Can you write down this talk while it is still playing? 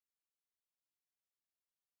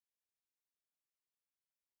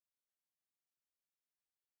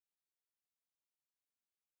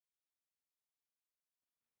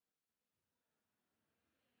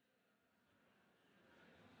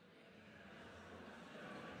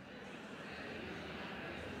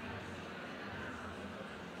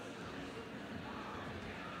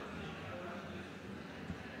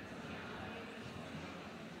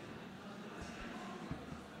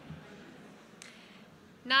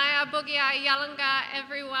Naya Bugia Yalanga,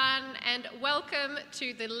 everyone, and welcome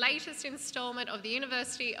to the latest instalment of the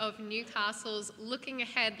University of Newcastle's Looking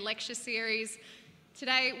Ahead lecture series.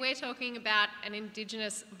 Today we're talking about an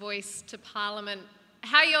Indigenous voice to Parliament.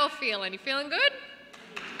 How you all feeling? You feeling good?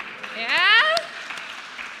 Yeah?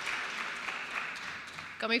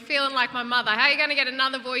 Got me feeling like my mother. How are you going to get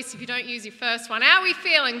another voice if you don't use your first one? How are we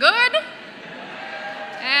feeling? Good?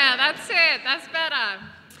 Yeah, that's it. That's better.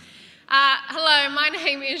 Hello, my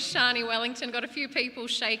name is Shani Wellington. Got a few people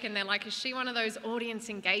shaking. They're like, is she one of those audience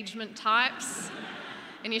engagement types?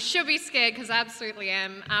 And you should be scared, because I absolutely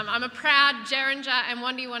am. I'm a proud Jerrinja and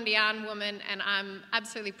Wandi Wandiyan woman, and I'm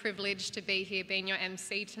absolutely privileged to be here being your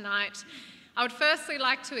MC tonight. I would firstly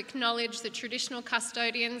like to acknowledge the traditional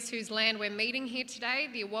custodians whose land we're meeting here today,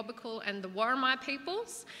 the Awabakal and the Worimi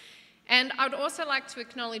peoples. And I would also like to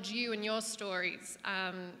acknowledge you and your stories,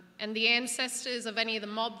 and the ancestors of any of the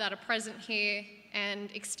mob that are present here,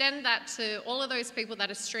 and extend that to all of those people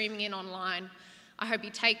that are streaming in online. I hope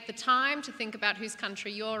you take the time to think about whose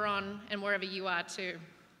country you're on and wherever you are too.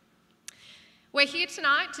 We're here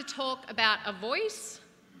tonight to talk about a voice,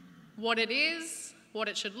 what it is, what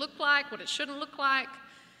it should look like, what it shouldn't look like,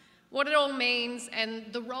 what it all means,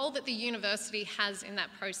 and the role that the university has in that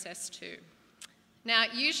process too. Now,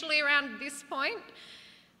 usually around this point,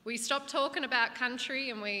 we stop talking about country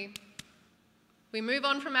and we move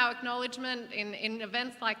on from our acknowledgement in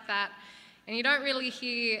events like that, and you don't really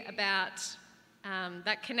hear about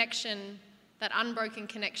that connection, that unbroken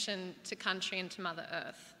connection to country and to Mother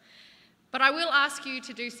Earth. But I will ask you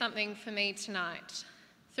to do something for me tonight.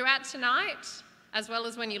 Throughout tonight, as well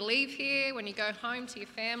as when you leave here, when you go home to your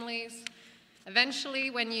families,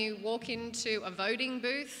 eventually when you walk into a voting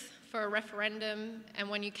booth for a referendum, and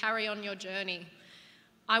when you carry on your journey,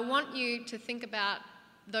 I want you to think about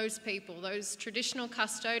those people, those traditional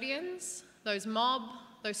custodians, those mob,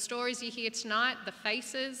 those stories you hear tonight, the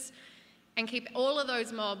faces, and keep all of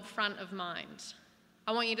those mob front of mind.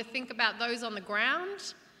 I want you to think about those on the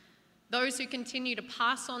ground, those who continue to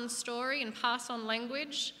pass on story and pass on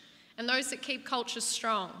language, and those that keep culture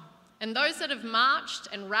strong, and those that have marched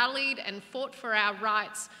and rallied and fought for our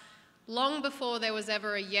rights long before there was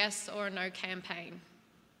ever a yes or a no campaign,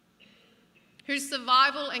 whose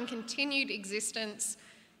survival and continued existence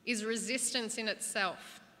is resistance in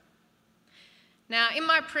itself. Now, in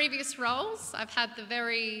my previous roles, I've had the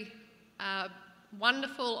very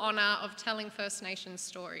wonderful honour of telling First Nations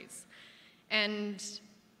stories. And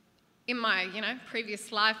in my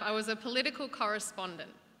previous life, I was a political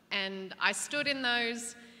correspondent, and I stood in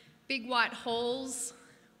those big white halls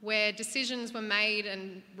where decisions were made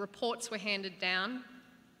and reports were handed down.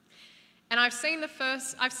 And I've seen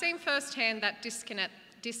firsthand that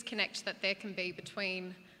disconnect that there can be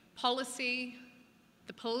between policy,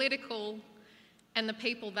 the political, and the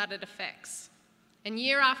people that it affects. And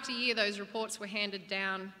year after year, those reports were handed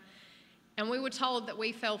down, and we were told that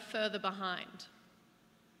we fell further behind.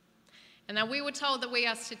 And that we were told that we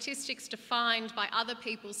are statistics defined by other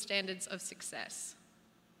people's standards of success.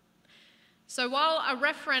 So while a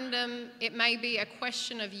referendum, it may be a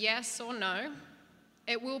question of yes or no,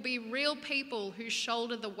 it will be real people who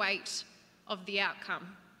shoulder the weight of the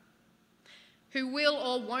outcome, who will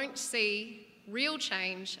or won't see real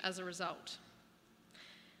change as a result.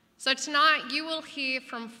 So tonight you will hear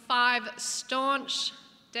from 5 staunch,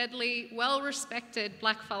 deadly, well-respected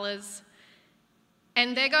blackfellas,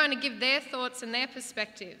 and they're going to give their thoughts and their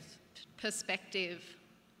perspective,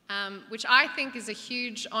 which I think is a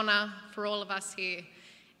huge honour for all of us here.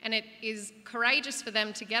 And it is courageous for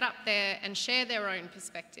them to get up there and share their own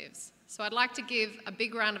perspectives. So I'd like to give a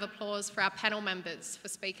big round of applause for our panel members for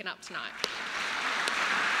speaking up tonight.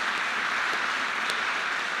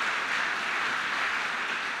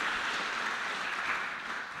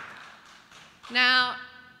 Now,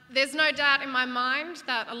 there's no doubt in my mind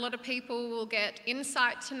that a lot of people will get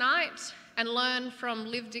insight tonight and learn from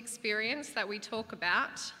lived experience that we talk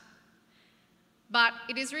about. But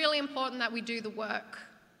it is really important that we do the work,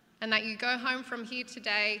 and that you go home from here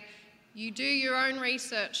today, you do your own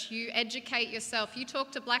research, you educate yourself, you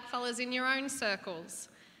talk to blackfellas in your own circles.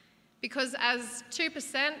 Because as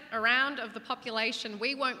 2% around of the population,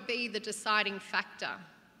 we won't be the deciding factor,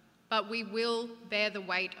 but we will bear the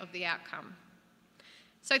weight of the outcome.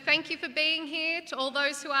 So thank you for being here, to all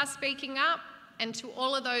those who are speaking up, and to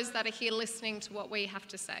all of those that are here listening to what we have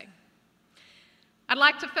to say. I'd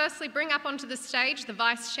like to firstly bring up onto the stage the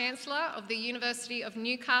Vice-Chancellor of the University of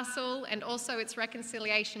Newcastle, and also its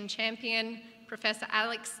reconciliation champion, Professor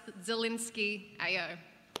Alex Zielinski, AO.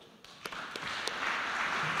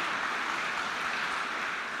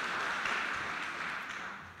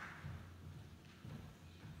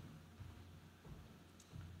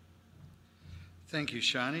 Thank you,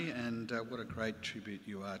 Shani, and what a great tribute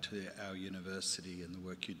you are to our university and the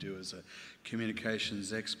work you do as a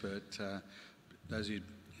communications expert. Those of you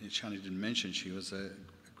Shani didn't mention, she was a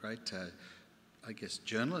great,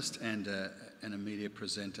 journalist and a media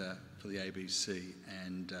presenter for the ABC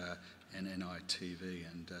and NITV,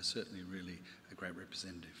 and certainly really a great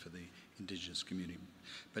representative for the Indigenous community.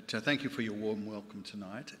 But thank you for your warm welcome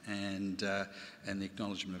tonight and the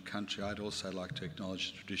acknowledgement of country. I'd also like to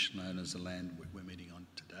acknowledge the traditional owners of the land we're meeting on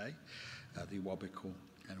today, the Wabakal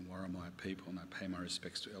and Warramai people, and I pay my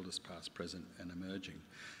respects to elders past, present and emerging.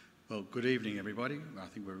 Well, good evening everybody. I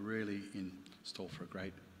think we're really in store for a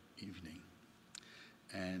great evening.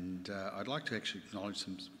 And I'd like to actually acknowledge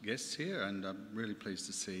some guests here, and I'm really pleased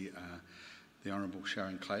to see the Honourable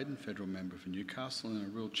Sharon Clayton, Federal Member for Newcastle, and a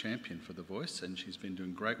real champion for The Voice, and she's been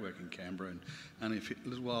doing great work in Canberra, and only a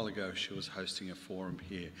little while ago she was hosting a forum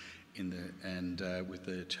here with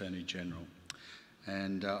the Attorney General.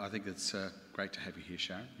 And I think it's great to have you here,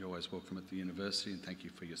 Sharon. You're always welcome at the university, and thank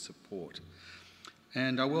you for your support.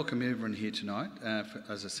 And I welcome everyone here tonight.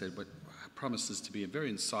 As I said, what promises to be a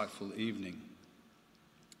very insightful evening.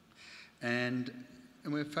 And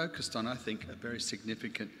we're focused on, I think, a very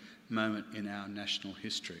significant moment in our national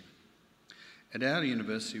history. At our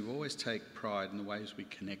university, we always take pride in the ways we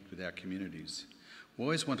connect with our communities. We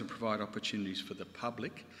always want to provide opportunities for the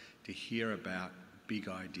public to hear about big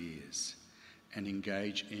ideas and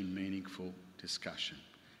engage in meaningful discussion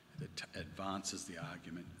that advances the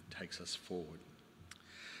argument, takes us forward.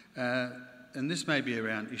 And this may be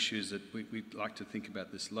around issues that we like to think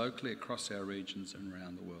about this locally, across our regions and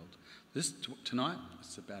around the world. Tonight,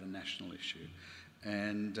 it's about a national issue.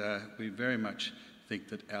 And we very much think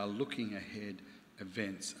that our looking ahead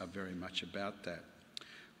events are very much about that.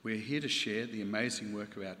 We're here to share the amazing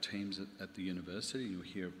work of our teams at the university. You'll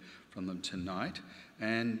hear from them tonight.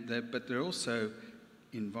 But they're also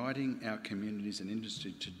inviting our communities and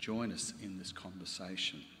industry to join us in this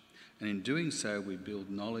conversation. And in doing so, we build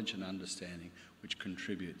knowledge and understanding which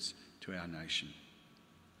contributes to our nation.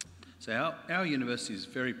 So our university is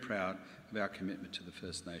very proud of our commitment to the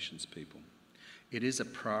First Nations people. It is a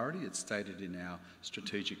priority. It's stated in our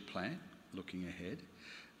strategic plan, looking ahead.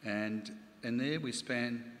 And there we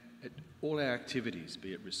span all our activities,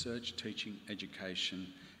 be it research, teaching, education,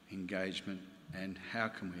 engagement, and how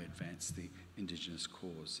can we advance the Indigenous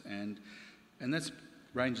cause. And that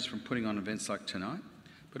ranges from putting on events like tonight,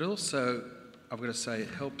 but also, I've got to say, it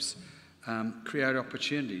helps create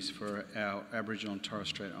opportunities for our Aboriginal and Torres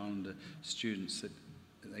Strait Islander students that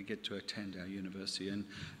they get to attend our university.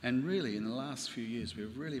 And really, in the last few years, we're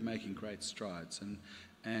really making great strides.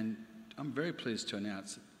 And I'm very pleased to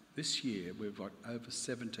announce that this year we've got over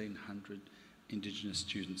 1,700 Indigenous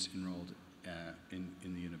students enrolled in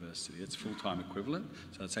the university. It's full-time equivalent,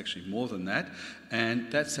 so it's actually more than that. And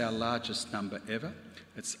that's our largest number ever.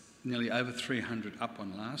 It's nearly over 300 up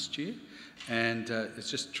on last year, and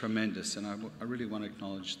it's just tremendous. And I really want to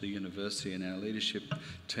acknowledge the university and our leadership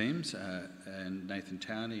teams, and Nathan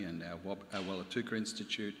Towney and our Wallatuka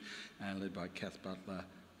Institute, led by Kath Butler.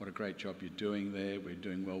 What a great job you're doing there. We're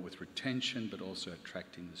doing well with retention, but also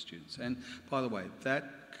attracting the students. And by the way,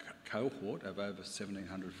 that cohort of over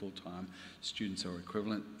 1,700 full-time students or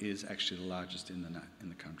equivalent is actually the largest in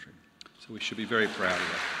the country. So we should be very proud of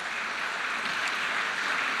that.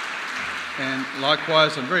 And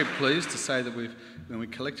likewise, I'm very pleased to say that when we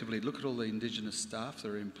collectively look at all the Indigenous staff that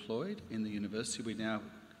are employed in the university, we're now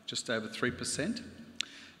just over 3%,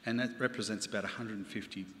 and that represents about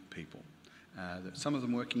 150 people. Some of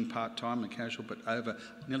them working part-time and casual, but over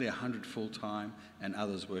nearly 100 full-time, and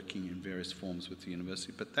others working in various forms with the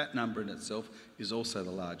university. But that number in itself is also the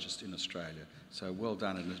largest in Australia. So well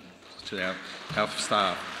done to our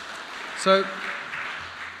staff. So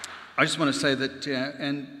I just want to say that,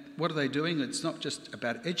 and what are they doing? It's not just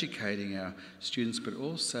about educating our students, but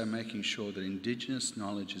also making sure that Indigenous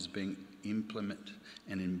knowledge is being implemented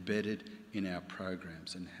and embedded in our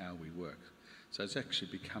programs and how we work. So it's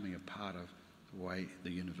actually becoming a part of the way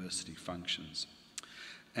the university functions.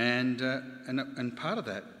 And part of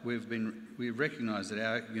that, we recognise that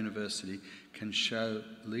our university can show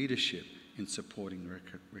leadership in supporting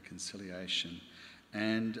reconciliation.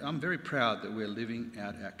 And I'm very proud that we're living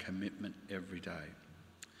out our commitment every day.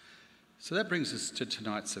 So that brings us to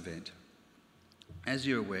tonight's event. As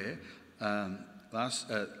you're aware,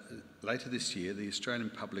 later this year, the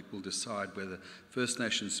Australian public will decide whether First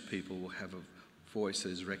Nations people will have a voice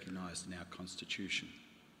that is recognised in our Constitution.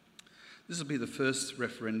 This will be the first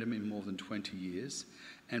referendum in more than 20 years,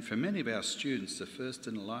 and for many of our students, the first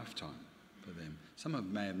in a lifetime for them. Some of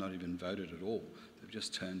them may have not even voted at all. They've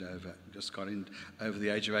just got in over the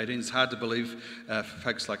age of 18. It's hard to believe for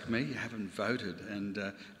folks like me, you haven't voted and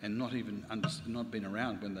not been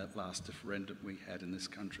around when that last referendum we had in this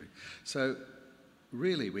country. So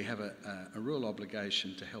really, we have a real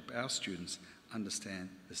obligation to help our students understand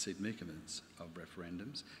the significance of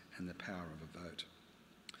referendums and the power of a vote.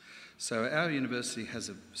 So our university has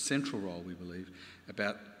a central role, we believe,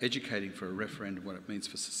 about educating for a referendum what it means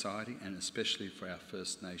for society and especially for our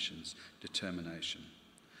First Nations determination.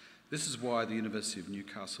 This is why the University of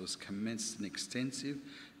Newcastle has commenced an extensive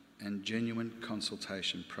and genuine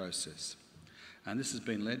consultation process. And this has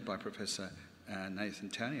been led by Professor Nathan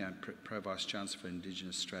Townie, our Pro Vice Chancellor for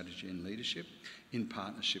Indigenous Strategy and Leadership, in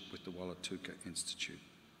partnership with the Wallatuka Institute.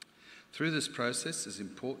 Through this process, it's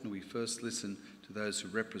important we first listen to those who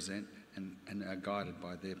represent and are guided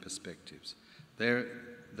by their perspectives. They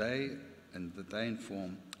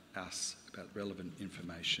inform us about relevant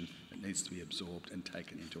information that needs to be absorbed and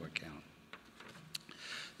taken into account.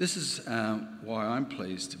 This is why I'm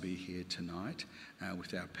pleased to be here tonight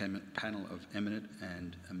with our panel of eminent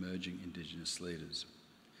and emerging Indigenous leaders.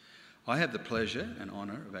 I have the pleasure and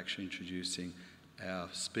honour of actually introducing our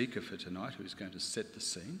speaker for tonight, who is going to set the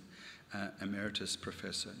scene, Emeritus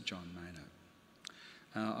Professor John Maynard.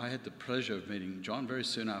 I had the pleasure of meeting John very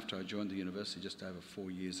soon after I joined the university just over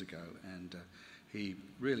 4 years ago, and he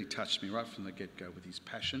really touched me right from the get-go with his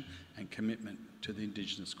passion and commitment to the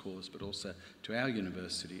Indigenous cause, but also to our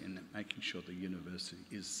university and making sure the university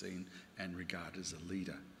is seen and regarded as a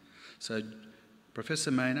leader. So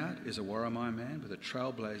Professor Maynard is a Worimi man with a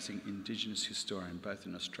trailblazing Indigenous historian both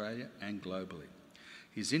in Australia and globally.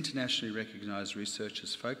 His internationally recognised research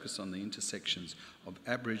has focused on the intersections of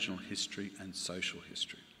Aboriginal history and social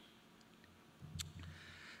history.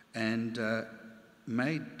 And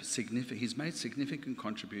he's made significant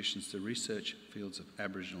contributions to research fields of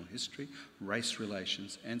Aboriginal history, race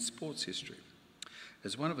relations and sports history.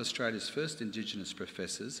 As one of Australia's first Indigenous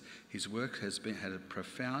professors, his work has had a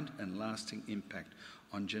profound and lasting impact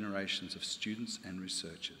on generations of students and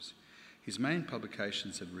researchers. His main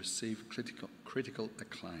publications have received critical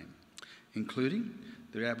acclaim, including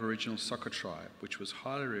the Aboriginal Soccer Tribe, which was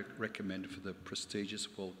highly recommended for the prestigious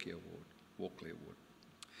Walkley Award,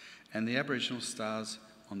 and the Aboriginal Stars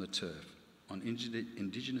on the Turf, on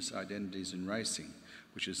Indigenous identities in racing,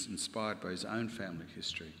 which is inspired by his own family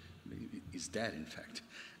history, his dad in fact,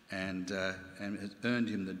 and has earned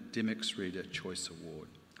him the Dymocks Reader Choice Award.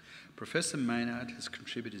 Professor Maynard has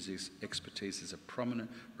contributed his expertise as a prominent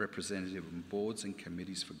representative on boards and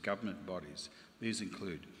committees for government bodies. These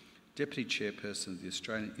include Deputy Chairperson of the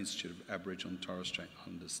Australian Institute of Aboriginal and Torres Strait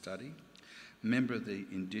Islander Study, member of the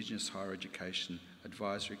Indigenous Higher Education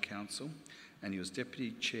Advisory Council, and he was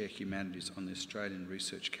Deputy Chair Humanities on the Australian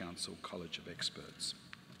Research Council College of Experts.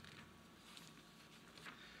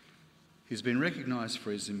 He's been recognised for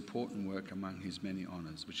his important work among his many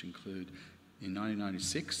honours, which include in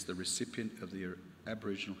 1996, the recipient of the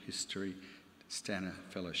Aboriginal History Stanner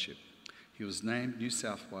Fellowship. He was named New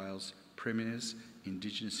South Wales Premier's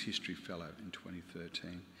Indigenous History Fellow in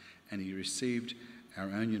 2013, and he received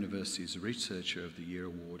our own university's Researcher of the Year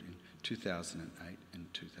Award in 2008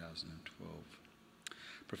 and 2012.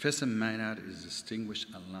 Professor Maynard is a distinguished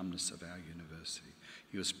alumnus of our university.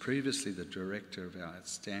 He was previously the director of our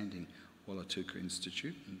outstanding Wallatuka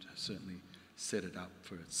Institute and certainly set it up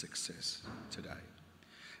for its success today.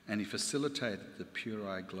 And he facilitated the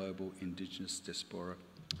Purai Global Indigenous Diaspora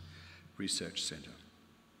Research Centre,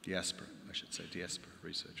 Diaspora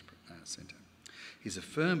Research Centre. He's a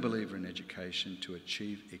firm believer in education to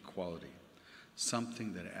achieve equality,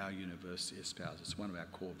 something that our university espouses. It's one of our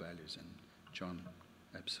core values, and John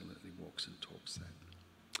absolutely walks and talks that.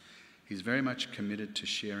 He's very much committed to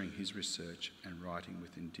sharing his research and writing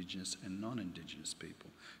with Indigenous and non-Indigenous people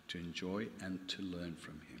to enjoy and to learn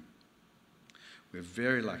from him. We're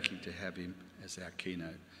very lucky to have him as our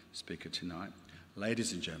keynote speaker tonight.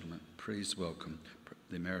 Ladies and gentlemen, please welcome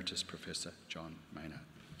the Emeritus Professor John Maynard.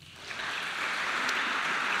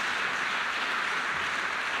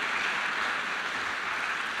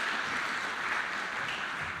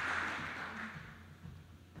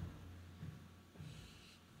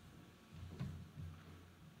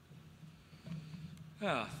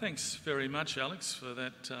 Thanks very much, Alex, for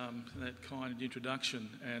that kind introduction,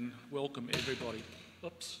 and welcome everybody.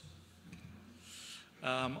 Oops.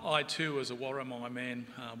 I too, as a Worimi man,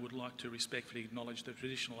 would like to respectfully acknowledge the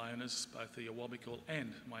traditional owners, both the Awabakal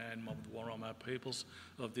and my own mob of Worimi peoples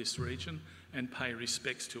of this region, and pay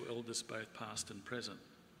respects to elders both past and present.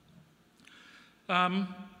 I'm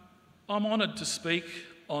honoured to speak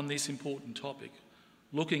on this important topic,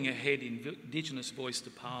 looking ahead in Indigenous Voice to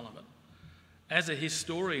Parliament. As a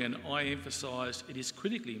historian, I emphasise it is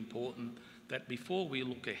critically important that before we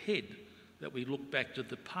look ahead, that we look back to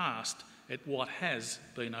the past at what has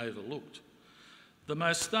been overlooked. The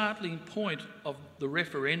most startling point of the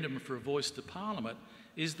referendum for a voice to Parliament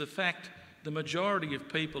is the fact the majority of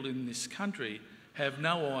people in this country have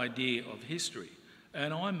no idea of history,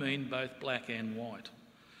 and I mean both black and white.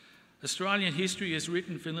 Australian history is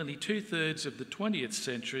written for nearly 2/3 of the 20th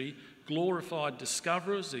century, glorified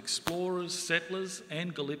discoverers, explorers, settlers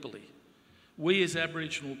and Gallipoli. We as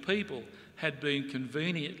Aboriginal people had been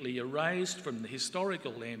conveniently erased from the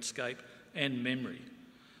historical landscape and memory.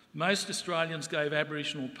 Most Australians gave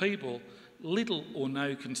Aboriginal people little or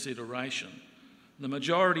no consideration. The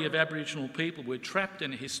majority of Aboriginal people were trapped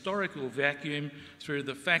in a historical vacuum through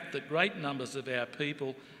the fact that great numbers of our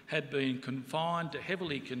people had been confined to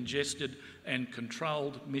heavily congested and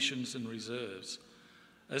controlled missions and reserves.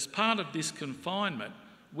 As part of this confinement,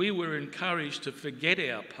 we were encouraged to forget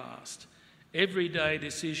our past. Everyday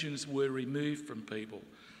decisions were removed from people.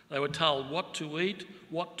 They were told what to eat,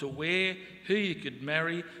 what to wear, who you could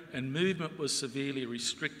marry, and movement was severely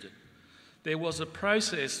restricted. There was a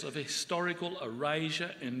process of historical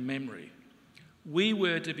erasure and memory. We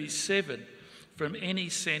were to be severed from any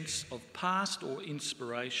sense of past or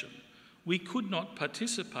inspiration. We could not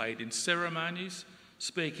participate in ceremonies,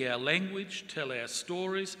 speak our language, tell our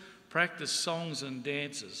stories, practice songs and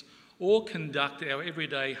dances, or conduct our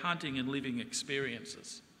everyday hunting and living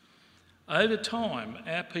experiences. Over time,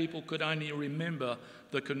 our people could only remember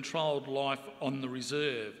the controlled life on the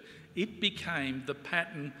reserve. It became the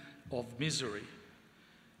pattern of misery.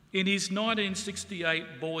 In his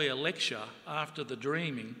 1968 Boyer lecture, After the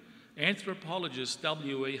Dreaming, anthropologist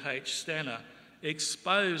W.E.H. Stanner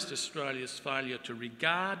exposed Australia's failure to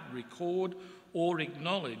regard, record or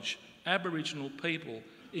acknowledge Aboriginal people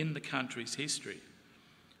in the country's history.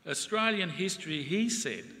 Australian history, he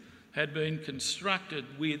said, had been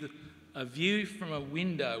constructed with a view from a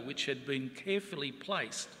window which had been carefully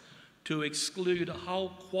placed to exclude a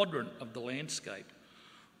whole quadrant of the landscape.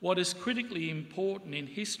 What is critically important in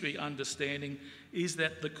history understanding is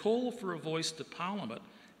that the call for a voice to Parliament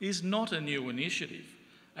is not a new initiative.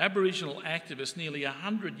 Aboriginal activists nearly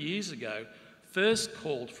 100 years ago first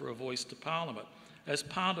called for a voice to Parliament as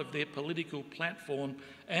part of their political platform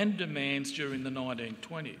and demands during the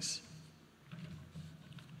 1920s.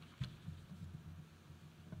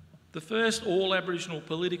 The first all-Aboriginal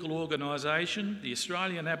political organisation, the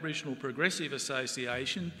Australian Aboriginal Progressive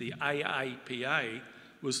Association, the AAPA,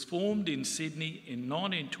 was formed in Sydney in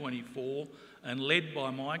 1924 and led by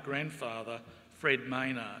my grandfather, Fred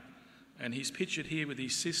Maynard. And he's pictured here with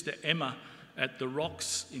his sister Emma at the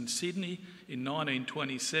Rocks in Sydney in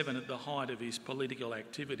 1927 at the height of his political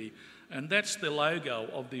activity. And that's the logo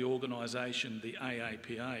of the organisation, the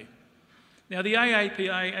AAPA. Now, the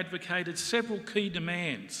AAPA advocated several key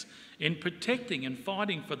demands in protecting and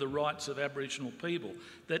fighting for the rights of Aboriginal people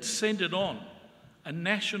that centred on a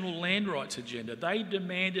national land rights agenda. They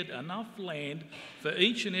demanded enough land for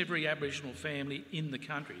each and every Aboriginal family in the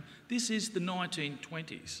country. This is the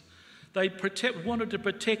 1920s. They wanted to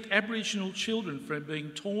protect Aboriginal children from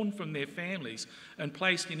being torn from their families and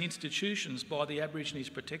placed in institutions by the Aborigines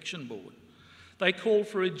Protection Board. They called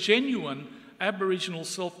for a genuine Aboriginal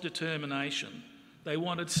self-determination. They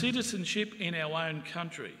wanted citizenship in our own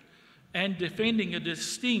country and defending a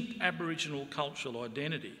distinct Aboriginal cultural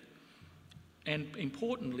identity. And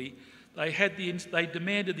importantly, they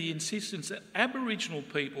demanded the insistence that Aboriginal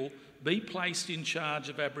people be placed in charge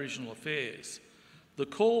of Aboriginal affairs. The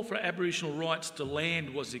call for Aboriginal rights to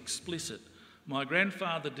land was explicit. My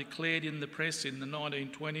grandfather declared in the press in the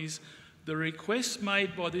 1920s, the request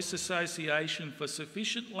made by this association for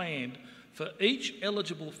sufficient land for each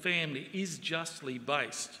eligible family is justly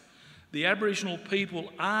based. The Aboriginal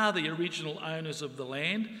people are the original owners of the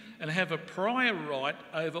land and have a prior right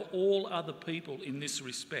over all other people in this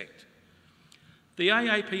respect. The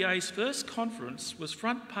AAPA's first conference was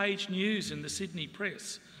front page news in the Sydney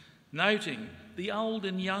Press, noting the old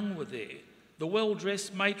and young were there, the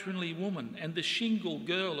well-dressed matronly woman and the shingle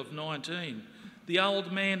girl of 19, the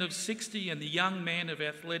old man of 60 and the young man of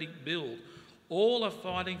athletic build, all are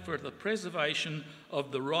fighting for the preservation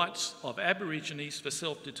of the rights of Aborigines for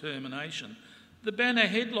self-determination. The banner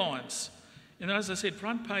headlines, and as I said,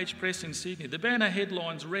 front page press in Sydney, the banner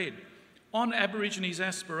headlines read, "On Aborigines'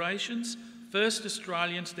 aspirations, first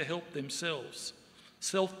Australians to help themselves,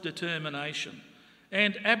 self-determination."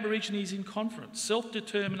 And Aborigines in conference,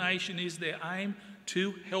 self-determination is their aim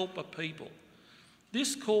to help a people.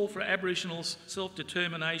 This call for Aboriginal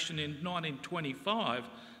self-determination in 1925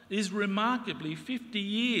 is remarkably 50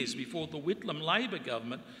 years before the Whitlam Labor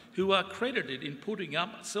government, who are credited in putting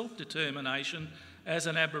up self-determination as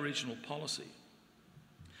an Aboriginal policy.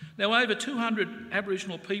 Now, over 200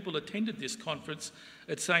 Aboriginal people attended this conference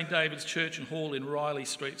at St David's Church and Hall in Riley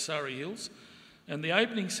Street, Surrey Hills, and the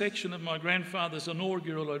opening section of my grandfather's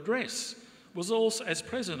inaugural address was also, as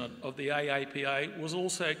president of the AAPA, was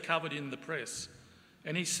also covered in the press.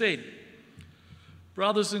 And he said,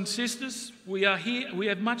 "Brothers and sisters, we are here, we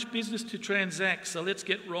have much business to transact, so let's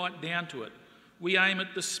get right down to it. We aim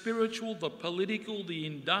at the spiritual, the political, the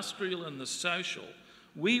industrial and the social.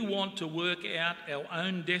 We want to work out our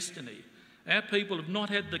own destiny. Our people have not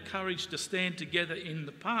had the courage to stand together in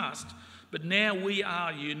the past, but now we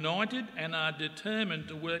are united and are determined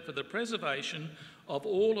to work for the preservation of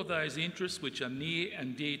all of those interests which are near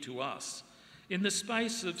and dear to us." In the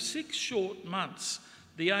space of 6 short months,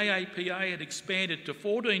 the AAPA had expanded to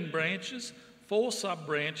 14 branches, 4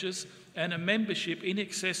 sub-branches and a membership in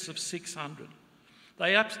excess of 600.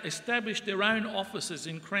 They established their own offices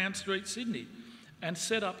in Crown Street, Sydney, and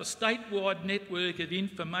set up a statewide network of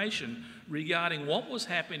information regarding what was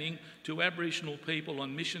happening to Aboriginal people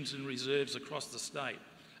on missions and reserves across the state.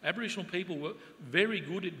 Aboriginal people were very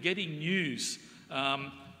good at getting news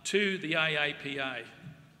to the AAPA.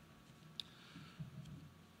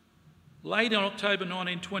 Late in October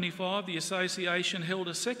 1925, the association held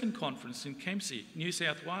a second conference in Kempsey, New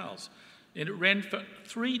South Wales, and it ran for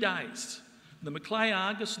 3 days. The Macleay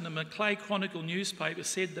Argus and the Macleay Chronicle newspaper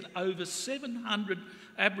said that over 700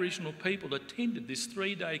 Aboriginal people attended this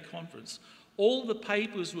 3-day conference. All the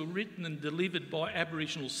papers were written and delivered by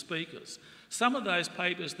Aboriginal speakers. Some of those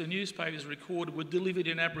papers, the newspapers recorded, were delivered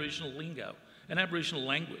in Aboriginal lingo, an Aboriginal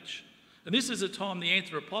language. And this is a time the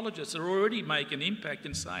anthropologists are already making an impact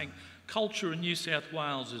in saying culture in New South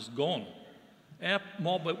Wales is gone. Our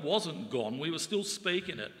mob, it wasn't gone. We were still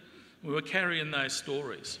speaking it. We were carrying those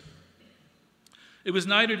stories. It was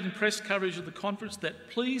noted in press coverage of the conference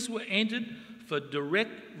that pleas were entered for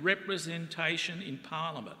direct representation in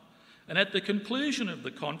Parliament. And at the conclusion of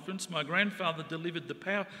the conference, my grandfather delivered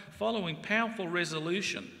the following powerful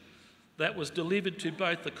resolution that was delivered to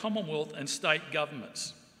both the Commonwealth and state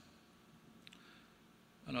governments.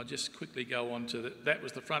 And I'll just quickly go on to that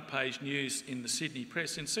was the front page news in the Sydney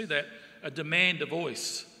Press, and see that, a demand a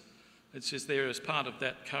voice. It's just there as part of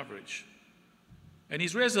that coverage. And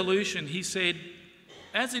his resolution, he said,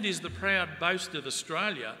 "As it is the proud boast of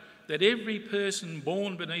Australia that every person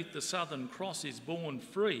born beneath the Southern Cross is born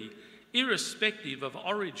free, irrespective of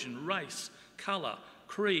origin, race, colour,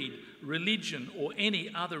 creed, religion or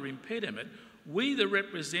any other impediment, we, the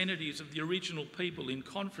representatives of the original people in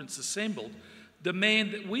conference assembled,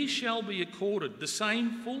 demand that we shall be accorded the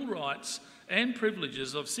same full rights and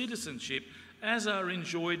privileges of citizenship as are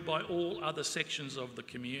enjoyed by all other sections of the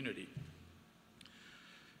community."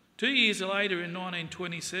 2 years later, in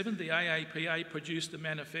 1927, the AAPA produced a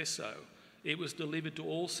manifesto. It was delivered to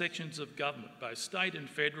all sections of government, both state and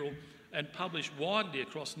federal, and published widely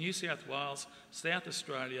across New South Wales, South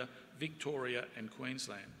Australia, Victoria and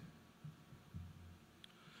Queensland.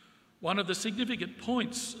 One of the significant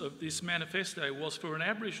points of this manifesto was for an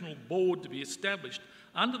Aboriginal board to be established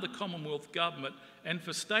under the Commonwealth Government and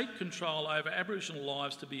for state control over Aboriginal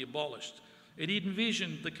lives to be abolished. It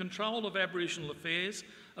envisioned the control of Aboriginal affairs,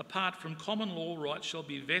 apart from common law rights, shall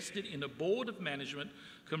be vested in a board of management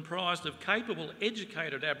comprised of capable,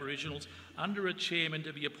 educated Aboriginals under a chairman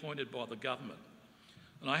to be appointed by the government.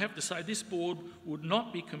 And I have to say, this board would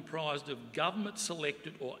not be comprised of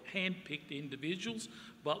government-selected or hand-picked individuals,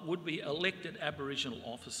 but would be elected Aboriginal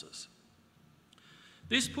officers.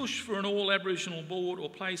 This push for an all-Aboriginal board or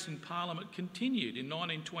place in Parliament continued in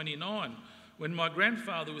 1929, when my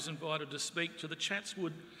grandfather was invited to speak to the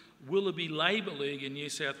Chatswood Willoughby Labour League in New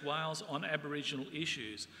South Wales on Aboriginal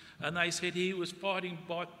issues. And they said he was fighting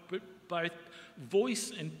by both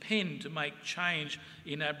voice and pen to make change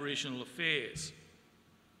in Aboriginal affairs.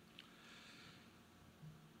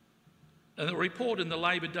 And the report in the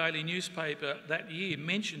Labor Daily newspaper that year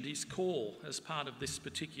mentioned his call as part of this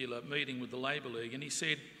particular meeting with the Labour League, and he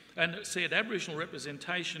said Aboriginal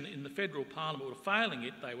representation in the federal parliament, or failing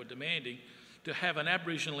it, they were demanding to have an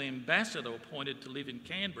Aboriginal ambassador appointed to live in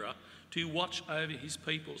Canberra to watch over his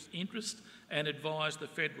people's interests and advise the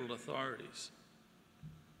federal authorities.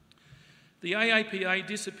 The AAPA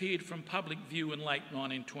disappeared from public view in late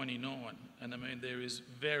 1929, and I mean there is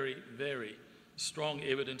very, very strong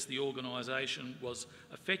evidence the organisation was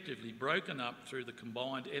effectively broken up through the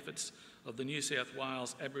combined efforts of the New South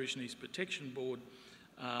Wales Aborigines Protection Board,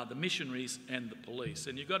 the missionaries and the police.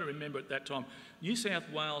 And you've got to remember at that time, New South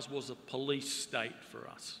Wales was a police state for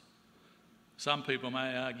us. Some people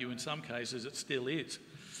may argue in some cases it still is.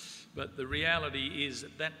 But the reality is,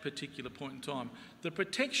 at that particular point in time, the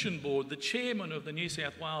Protection Board, the chairman of the New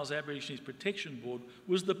South Wales Aborigines Protection Board,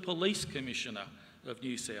 was the Police Commissioner of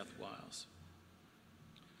New South Wales.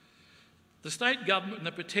 The state government and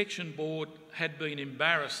the Protection Board had been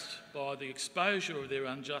embarrassed by the exposure of their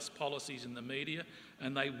unjust policies in the media,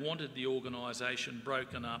 and they wanted the organisation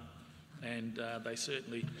broken up, and they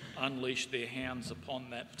certainly unleashed their hounds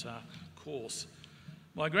upon that course.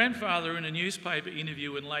 My grandfather, in a newspaper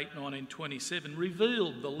interview in late 1927,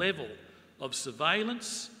 revealed the level of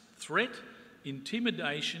surveillance, threat,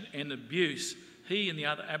 intimidation and abuse he and the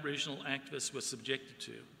other Aboriginal activists were subjected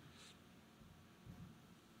to.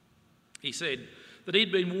 He said that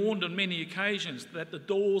he'd been warned on many occasions that the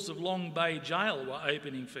doors of Long Bay Jail were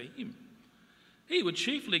opening for him. He would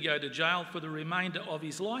chiefly go to jail for the remainder of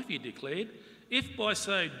his life, he declared, if by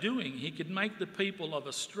so doing he could make the people of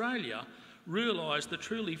Australia realise the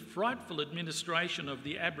truly frightful administration of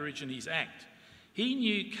the Aborigines Act. He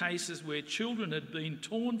knew cases where children had been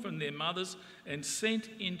torn from their mothers and sent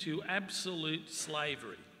into absolute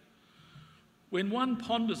slavery. When one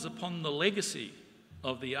ponders upon the legacy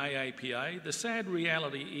of the AAPA, the sad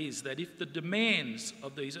reality is that if the demands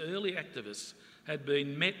of these early activists had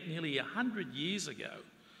been met nearly 100 years ago,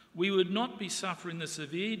 we would not be suffering the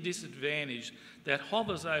severe disadvantage that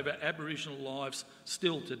hovers over Aboriginal lives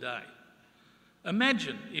still today.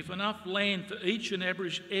 Imagine if enough land for each and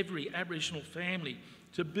every Aboriginal family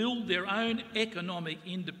to build their own economic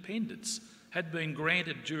independence had been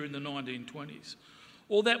granted during the 1920s,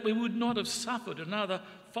 or that we would not have suffered another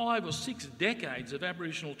 5 or 6 decades of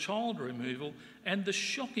Aboriginal child removal and the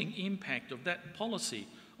shocking impact of that policy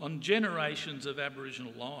on generations of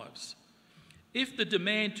Aboriginal lives. If the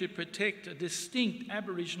demand to protect a distinct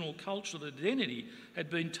Aboriginal cultural identity had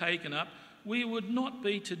been taken up, we would not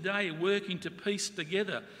be today working to piece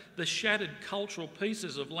together the shattered cultural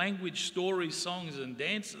pieces of language, stories, songs and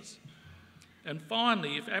dances. And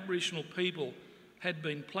finally, if Aboriginal people had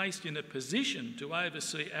been placed in a position to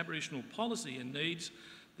oversee Aboriginal policy and needs,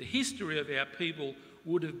 the history of our people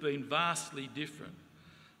would have been vastly different.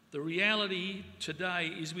 The reality today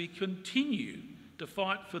is we continue to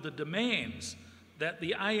fight for the demands that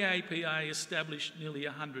the AAPA established nearly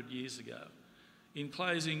 100 years ago. In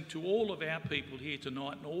closing, to all of our people here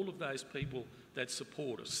tonight and all of those people that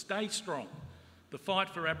support us, stay strong. The fight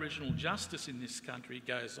for Aboriginal justice in this country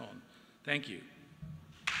goes on. Thank you.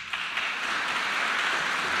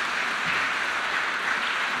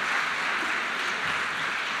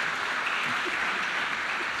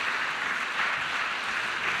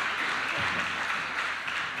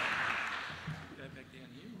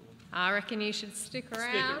 I reckon you should stick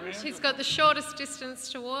around. He's got the shortest distance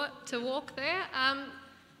to walk there.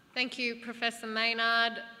 Thank you, Professor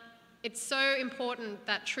Maynard. It's so important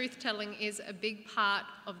that truth-telling is a big part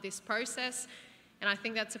of this process, and I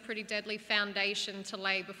think that's a pretty deadly foundation to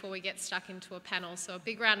lay before we get stuck into a panel. So a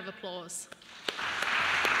big round of applause.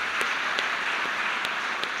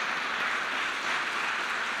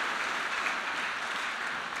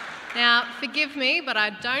 Now, forgive me, but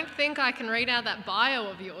I don't think I can read out that bio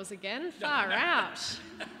of yours again. Far out.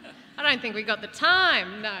 I don't think we got the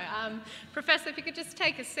time. No. Professor, if you could just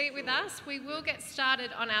take a seat with us, we will get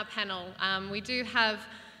started on our panel. We do have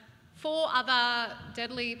 4 other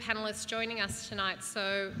deadly panellists joining us tonight.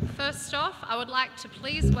 So first off, I would like to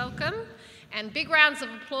please welcome, and big rounds of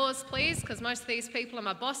applause, please, because most of these people are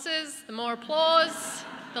my bosses. The more applause,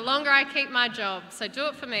 the longer I keep my job. So do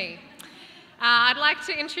it for me. I'd like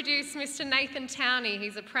to introduce Mr. Nathan Towney.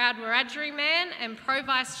 He's a proud Wiradjuri man and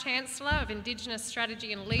Pro-Vice-Chancellor of Indigenous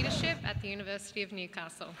Strategy and Leadership at the University of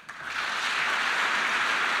Newcastle.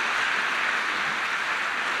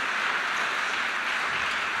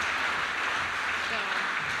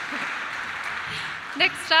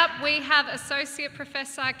 Next up, we have Associate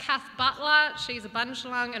Professor Kath Butler. She's a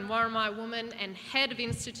Bundjalung and Worimi woman and Head of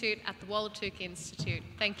Institute at the Wallatuka Institute.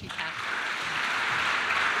 Thank you, Kath.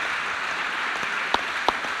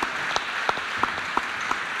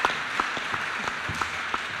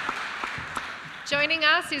 Joining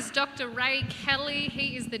us is Dr. Ray Kelly.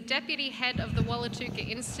 He is the Deputy Head of the Wallatuka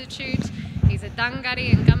Institute. He's a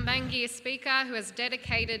Dangari and Gumbaynggirr speaker who has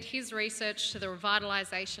dedicated his research to the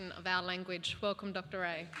revitalisation of our language. Welcome, Dr.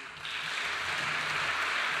 Ray.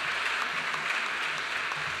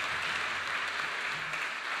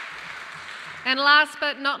 And last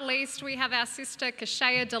but not least, we have our sister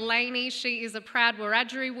Kashaya Delaney. She is a proud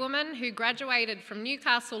Wiradjuri woman who graduated from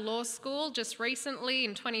Newcastle Law School just recently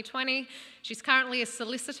in 2020. She's currently a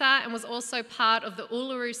solicitor and was also part of the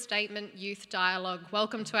Uluru Statement Youth Dialogue.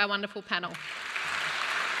 Welcome to our wonderful panel.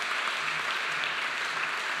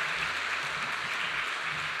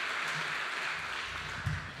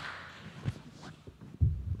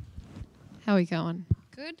 How are we going?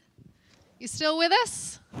 Good? You still with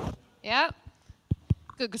us? Yeah?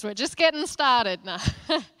 Good, because we're just getting started now.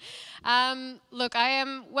 Look,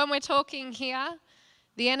 when we're talking here,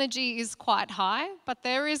 the energy is quite high, but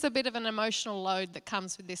there is a bit of an emotional load that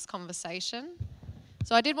comes with this conversation.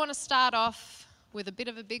 So I did want to start off with a bit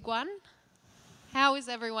of a big one. How is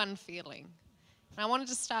everyone feeling? And I wanted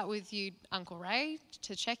to start with you, Uncle Ray,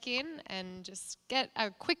 to check in and just get a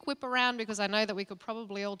quick whip around, because I know that we could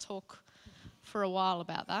probably all talk for a while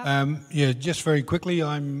about that. Yeah, just very quickly,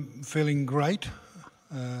 I'm feeling great.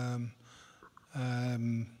 Got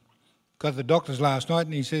the doctor's last night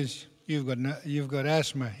and he says, you've got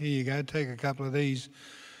asthma, here you go, take a couple of these.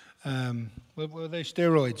 Well, they're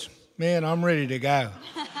steroids. Man, I'm ready to go.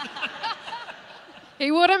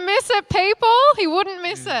 He wouldn't miss it, people. He wouldn't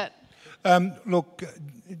miss it. Look,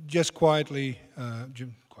 just quickly, it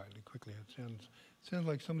sounds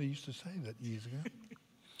like somebody used to say that years ago.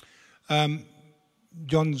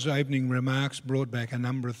 John's opening remarks brought back a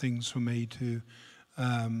number of things for me to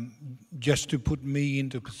just to put me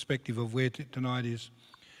into perspective of where tonight is.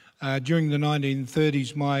 During the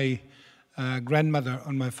 1930s, my grandmother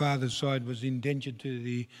on my father's side was indentured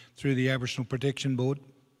through the Aboriginal Protection Board.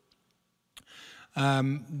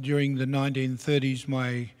 During the 1930s,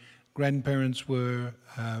 my grandparents were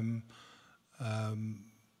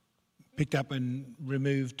picked up and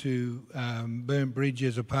removed to Burnt Bridge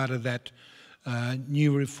as a part of that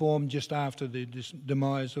new reform just after the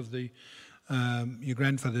demise of your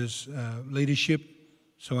grandfather's leadership.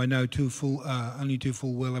 So I know only too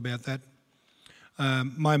full well about that.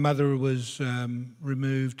 My mother was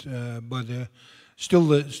removed by still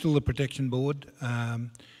the Protection Board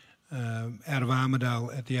out of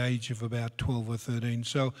Armidale at the age of about 12 or 13.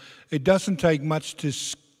 So it doesn't take much to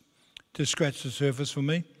scratch the surface for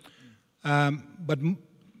me. But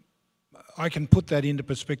I can put that into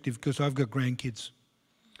perspective because I've got grandkids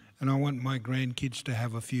and I want my grandkids to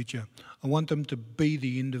have a future. I want them to be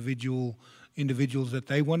the individuals that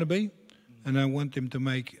they want to be, and I want them to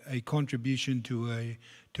make a contribution to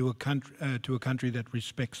a country that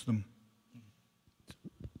respects them.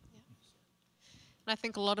 I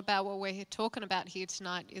think a lot about what we're talking about here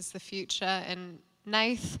tonight is the future. And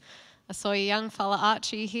Nath, I saw your young fella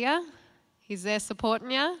Archie here. He's there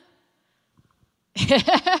supporting you.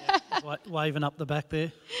 Waving up the back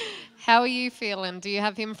there. How are you feeling? Do you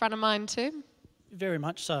have him front of mind too? Very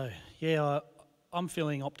much so. Yeah, I'm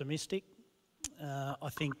feeling optimistic. I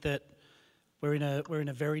think that we're in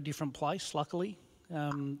a very different place. Luckily,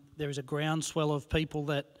 there is a groundswell of people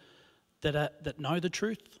that know the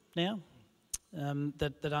truth now.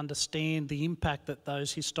 That understand the impact that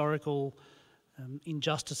those historical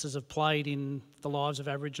injustices have played in the lives of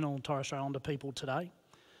Aboriginal and Torres Strait Islander people today.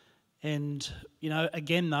 And, you know,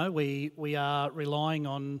 again though, we are relying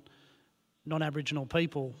on non-Aboriginal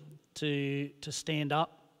people to stand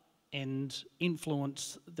up and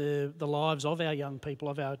influence the lives of our young people,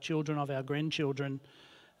 of our children, of our grandchildren.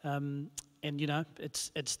 And, you know,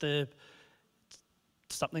 it's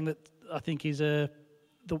something that I think is the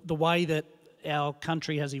way that our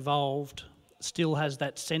country has evolved still has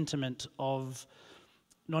that sentiment of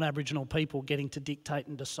non-Aboriginal people getting to dictate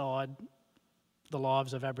and decide the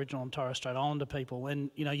lives of Aboriginal and Torres Strait Islander people.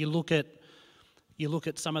 And you know, you look at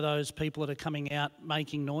some of those people that are coming out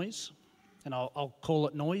making noise, and I'll call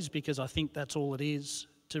it noise because I think that's all it is,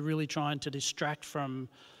 to really trying to distract from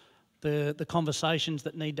the conversations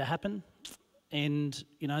that need to happen. And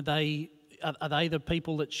you know, are they the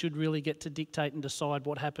people that should really get to dictate and decide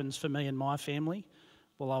what happens for me and my family?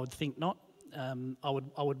 Well, I would think not. I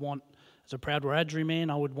would want, as a proud Wiradjuri man,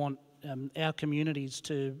 I would want our communities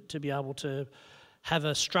to be able to have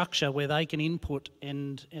a structure where they can input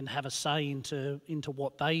and have a say into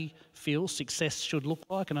what they feel success should look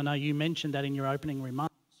like. And I know you mentioned that in your opening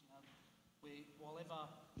remarks.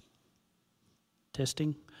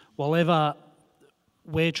 While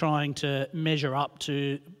we're trying to measure up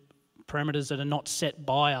to parameters that are not set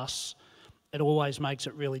by us, it always makes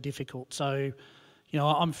it really difficult. So, you know,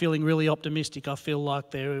 I'm feeling really optimistic. I feel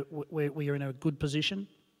like we are in a good position,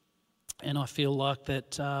 and I feel like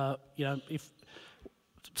that, you know, if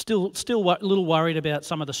still a little worried about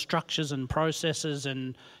some of the structures and processes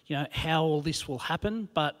and, you know, how all this will happen,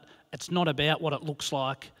 but it's not about what it looks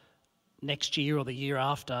like next year or the year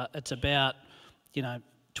after. It's about, you know,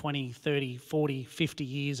 20, 30, 40, 50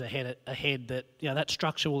 years ahead that, you know, that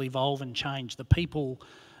structure will evolve and change. The people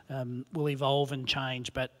will evolve and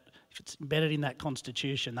change, but if it's embedded in that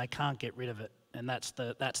constitution, they can't get rid of it. And that's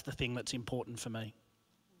the thing that's important for me.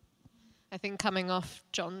 I think coming off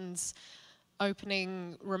John's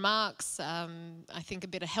opening remarks. I think a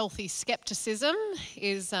bit of healthy scepticism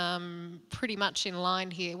is pretty much in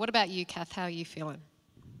line here. What about you, Kath? How are you feeling?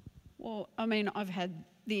 Well, I mean, I've had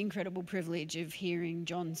the incredible privilege of hearing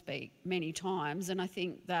John speak many times, and I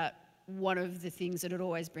think that one of the things that it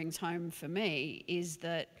always brings home for me is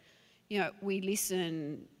that, you know, we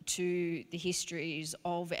listen to the histories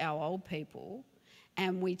of our old people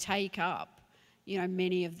and we take up, you know,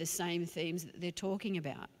 many of the same themes that they're talking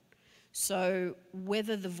about. So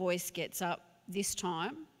whether the voice gets up this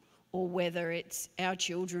time or whether it's our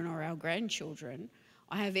children or our grandchildren,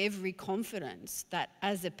 I have every confidence that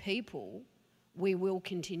as a people, we will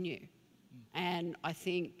continue. And I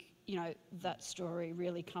think, you know, that story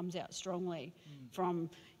really comes out strongly from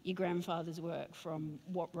your grandfather's work, from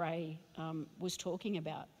what Ray was talking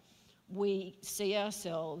about. We see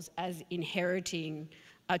ourselves as inheriting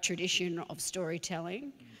a tradition of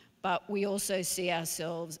storytelling, but we also see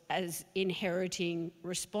ourselves as inheriting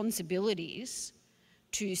responsibilities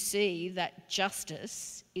to see that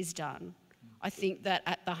justice is done. I think that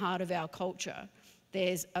at the heart of our culture,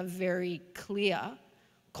 there's a very clear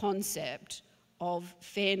concept of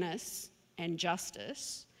fairness and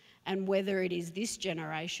justice, and whether it is this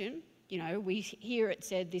generation, you know, we hear it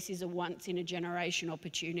said this is a once in a generation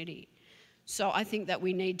opportunity. So I think that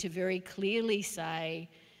we need to very clearly say,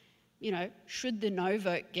 you know, should the no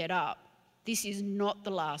vote get up, this is not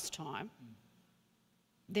the last time.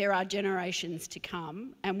 There are generations to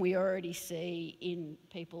come, and we already see in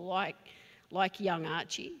people like young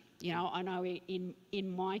Archie. You know, I know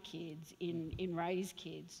in my kids, in Ray's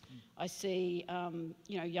kids, I see,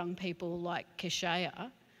 you know, young people like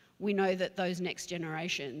Kashaya. We know that those next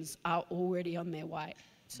generations are already on their way,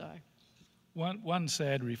 so. One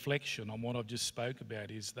sad reflection on what I've just spoke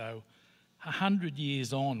about is, though, 100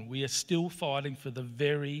 years on, we are still fighting for the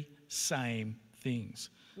very same things.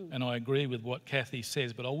 And I agree with what Kathy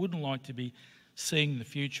says, but I wouldn't like to be seeing the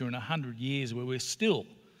future in 100 years where we're still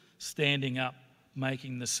standing up,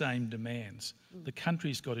 making the same demands. The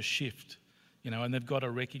country's got to shift, you know, and they've got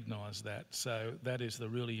to recognise that. So that is the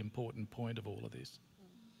really important point of all of this.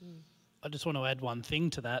 I just want to add one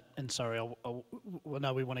thing to that, and sorry, I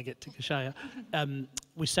know we want to get to Kashaya.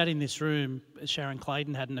 We sat in this room, Sharon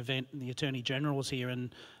Clayton had an event and the Attorney General was here,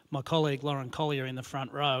 and my colleague Lauren Collier in the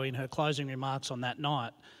front row, in her closing remarks on that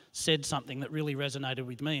night, said something that really resonated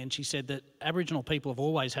with me, and she said that Aboriginal people have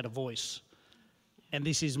always had a voice, and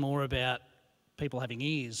this is more about people having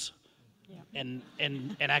ears and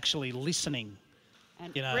actually listening.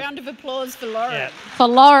 And you know. Round of applause for Lauren. Yeah. For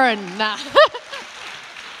Lauren. Nah.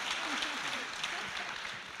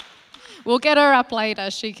 We'll get her up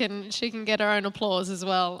later. She can get her own applause as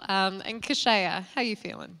well. And Kashaya, how are you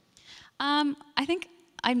feeling? I think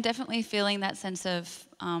I'm definitely feeling that sense of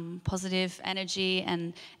positive energy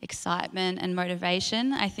and excitement and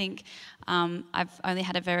motivation. I think I've only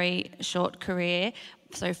had a very short career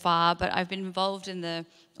so far, but I've been involved in the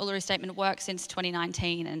Uluru Statement work since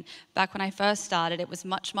 2019, and back when I first started it was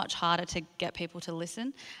much harder to get people to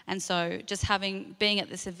listen, and so just being at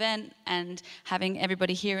this event and having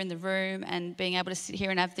everybody here in the room and being able to sit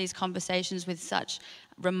here and have these conversations with such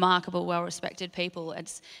remarkable, well-respected people,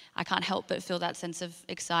 I can't help but feel that sense of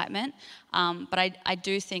excitement. But I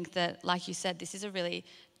do think that, like you said, this is a really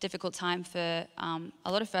difficult time for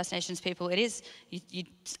a lot of First Nations people. It is,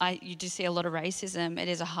 you do see a lot of racism. It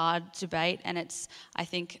is a hard debate, and it's, I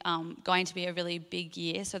think, going to be a really big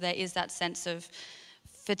year. So there is that sense of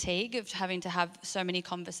fatigue of having to have so many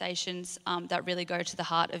conversations that really go to the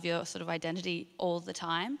heart of your sort of identity all the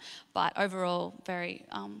time. But overall, very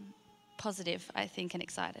positive, I think, and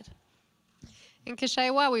excited. And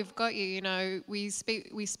Kashaya, while we've got you, you know, we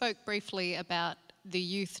spoke briefly about the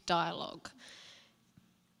youth dialogue.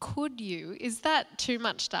 Is that too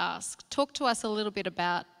much to ask? Talk to us a little bit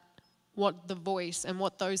about what the voice and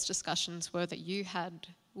what those discussions were that you had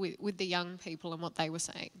with the young people and what they were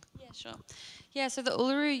saying. Yeah, sure. Yeah, so the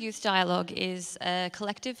Uluru Youth Dialogue is a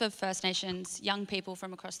collective of First Nations young people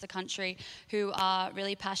from across the country who are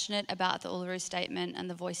really passionate about the Uluru Statement and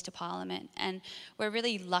the voice to Parliament. And we're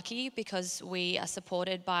really lucky because we are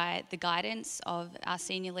supported by the guidance of our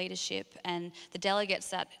senior leadership and the delegates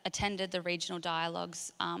that attended the regional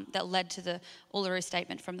dialogues that led to the Uluru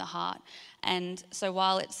Statement from the Heart. And so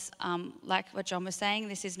while it's, like what John was saying,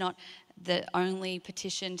 this is not the only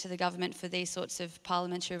petition to the government for these sorts of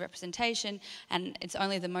parliamentary representation, and it's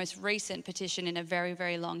only the most recent petition in a very,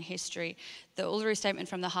 very long history. The Uluru Statement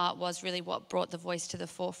from the Heart was really what brought the voice to the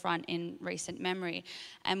forefront in recent memory.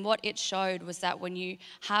 And what it showed was that when you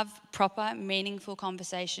have proper, meaningful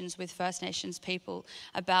conversations with First Nations people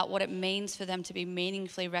about what it means for them to be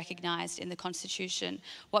meaningfully recognised in the Constitution,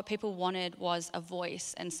 what people wanted was a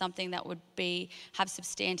voice and something that would have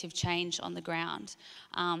substantive change on the ground.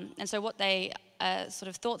 And so what they sort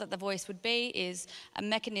of thought that the voice would be is a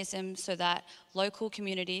mechanism so that local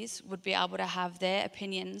communities would be able to have their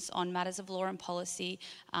opinions on matters of law and policy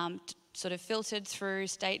sort of filtered through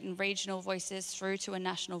state and regional voices through to a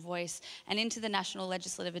national voice and into the national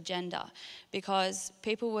legislative agenda, because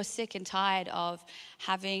people were sick and tired of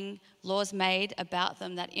having laws made about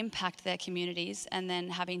them that impact their communities and then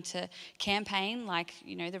having to campaign, like,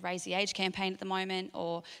 you know, the Raise the Age campaign at the moment,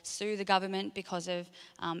 or sue the government because of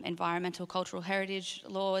environmental cultural heritage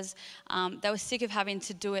laws. They were sick of having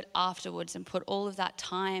to do it afterwards and put all of that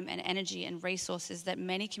time and energy and resources that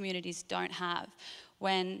many communities don't have,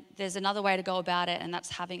 when there's another way to go about it, and that's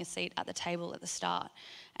having a seat at the table at the start.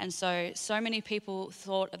 And so many people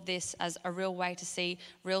thought of this as a real way to see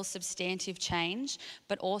real substantive change,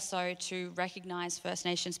 but also to recognise First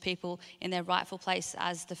Nations people in their rightful place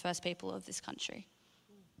as the first people of this country.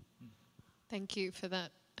 Thank you for that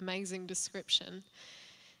amazing description.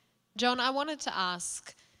 John, I wanted to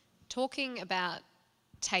ask, talking about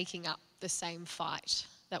taking up the same fight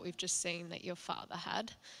that we've just seen that your father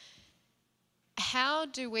had, how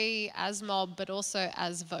do we as mob, but also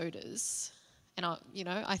as voters, and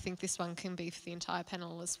I think this one can be for the entire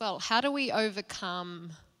panel as well, how do we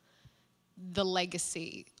overcome the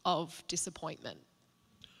legacy of disappointment?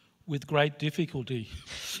 With great difficulty.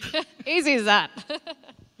 Easy as that.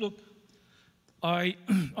 Look, I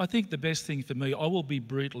think the best thing for me, I will be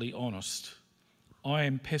brutally honest, I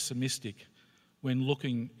am pessimistic when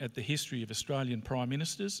looking at the history of Australian Prime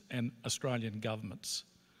Ministers and Australian governments.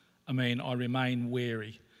 I mean, I remain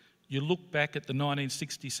wary. You look back at the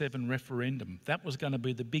 1967 referendum, that was going to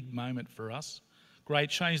be the big moment for us. Great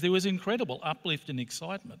change. There was incredible uplift and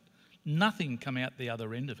excitement. Nothing come out the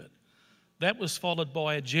other end of it. That was followed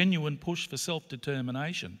by a genuine push for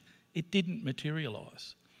self-determination. It didn't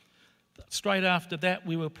materialise. Straight after that,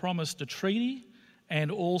 we were promised a treaty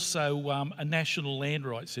and also a national land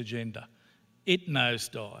rights agenda. It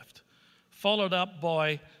nosedived. Followed up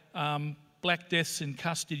by Black Deaths in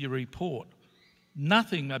Custody report.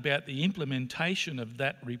 Nothing about the implementation of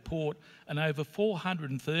that report, and over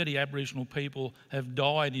 430 Aboriginal people have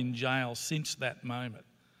died in jail since that moment.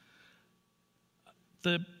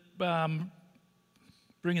 The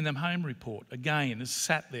Bringing Them Home report, again, has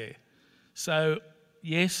sat there. So,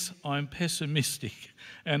 yes, I'm pessimistic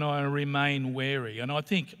and I remain wary, and I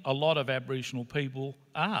think a lot of Aboriginal people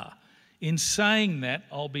are. In saying that,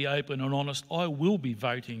 I'll be open and honest, I will be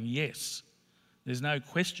voting yes. There's no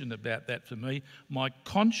question about that for me. My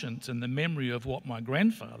conscience and the memory of what my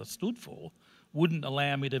grandfather stood for wouldn't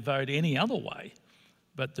allow me to vote any other way.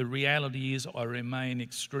 But the reality is I remain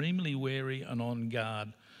extremely wary and on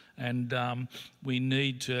guard. And we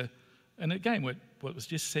need to, and again, what was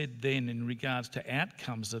just said then in regards to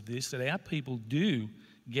outcomes of this, that our people do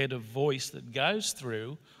get a voice that goes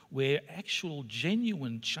through where actual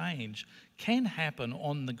genuine change can happen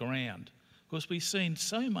on the ground. Because we've seen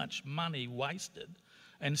so much money wasted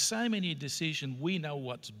and so many decisions, we know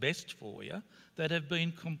what's best for you, that have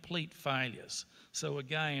been complete failures. So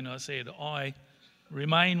again, I said, I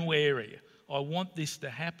remain wary. I want this to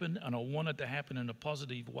happen, and I want it to happen in a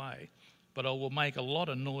positive way, but I will make a lot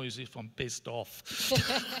of noise if I'm pissed off.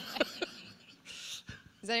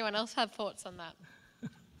 Does anyone else have thoughts on that?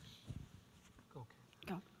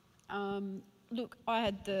 Look, I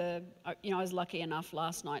had I was lucky enough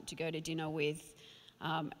last night to go to dinner with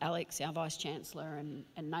Alex, our Vice-Chancellor,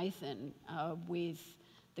 and Nathan with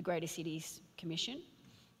the Greater Cities Commission,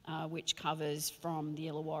 which covers from the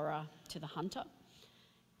Illawarra to the Hunter.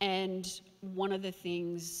 And one of the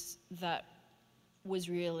things that was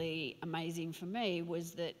really amazing for me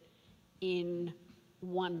was that in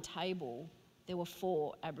one table, there were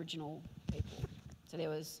 4 Aboriginal people. So there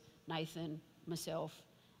was Nathan, myself,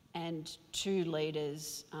 and 2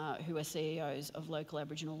 leaders who are CEOs of local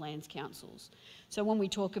Aboriginal lands councils. So when we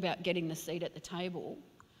talk about getting the seat at the table,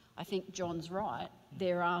 I think John's right.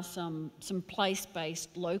 There are some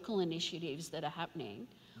place-based local initiatives that are happening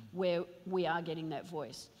where we are getting that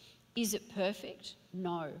voice. Is it perfect?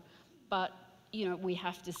 No. But, we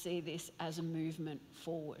have to see this as a movement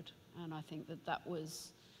forward. And I think that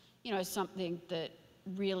was, something that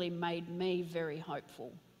really made me very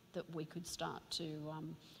hopeful that we could start to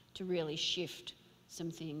really shift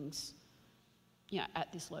some things, you know,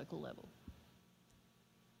 at this local level.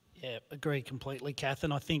 Yeah, agree completely, Kath,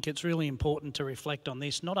 and I think it's really important to reflect on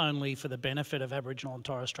this, not only for the benefit of Aboriginal and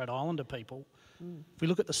Torres Strait Islander people. If we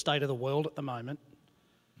look at the state of the world at the moment,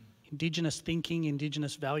 Indigenous thinking,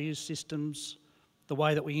 Indigenous values systems, the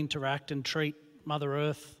way that we interact and treat Mother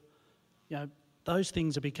Earth, you know, those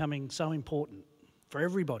things are becoming so important for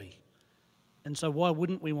everybody. And so why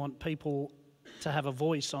wouldn't we want people to have a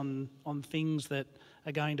voice on things that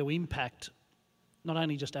are going to impact not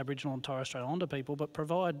only just Aboriginal and Torres Strait Islander people, but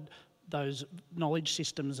provide those knowledge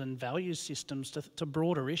systems and values systems to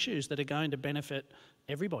broader issues that are going to benefit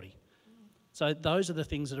everybody. So those are the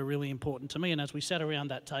things that are really important to me. And as we sat around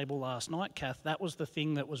that table last night, Kath, that was the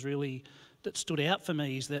thing that stood out for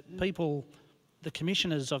me, is that people, the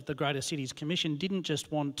commissioners of the Greater Cities Commission, didn't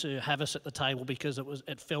just want to have us at the table because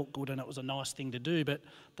it felt good and it was a nice thing to do, but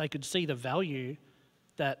they could see the value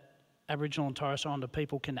that Aboriginal and Torres Strait Islander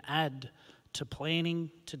people can add to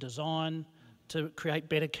planning, to design, to create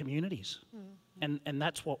better communities. And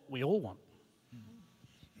that's what we all want.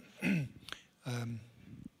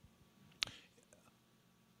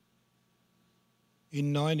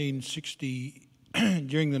 In 1960,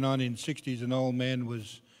 during the 1960s, an old man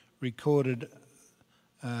was recorded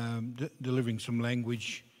delivering some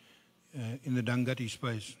language in the Dunghutti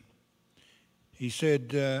space. He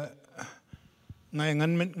said,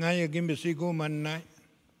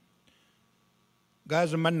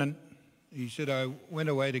 he said, I went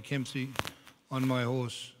away to Kempsey on my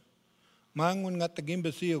horse.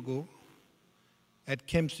 At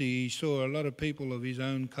Kempsey, he saw a lot of people of his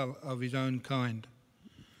own kind.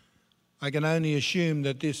 I can only assume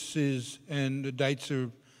that this is, and the dates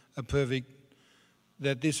are perfect,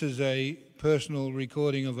 that this is a personal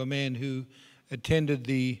recording of a man who attended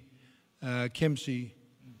the Kempsey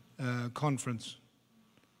conference.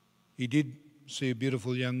 He did see a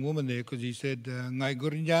beautiful young woman there, because he said, "Ngai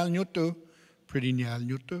gurinyal nyutu, pretty nyal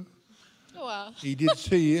nyutu." Oh, wow. He did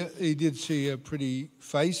see a pretty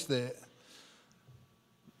face there.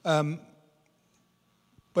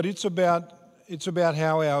 But it's about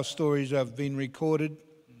how our stories have been recorded,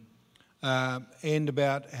 and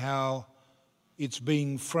about how it's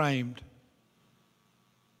being framed.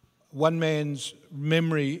 One man's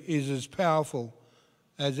memory is as powerful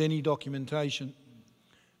as any documentation.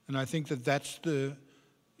 And I think that that's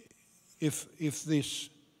if this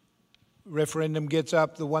referendum gets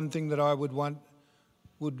up, the one thing that I would want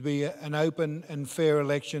would be an open and fair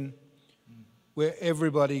election where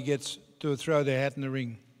everybody gets to throw their hat in the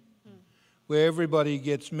ring, where everybody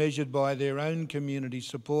gets measured by their own community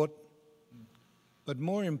support. But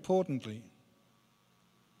more importantly,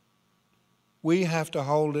 we have to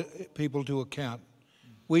hold people to account.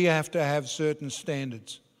 We have to have certain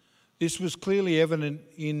standards. This was clearly evident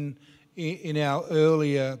in our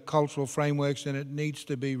earlier cultural frameworks, and it needs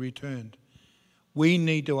to be returned. We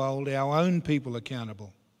need to hold our own people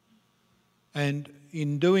accountable. And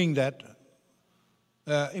in doing that,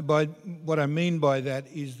 what I mean by that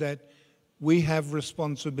is that we have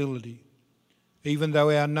responsibility. Even though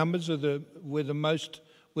our numbers are the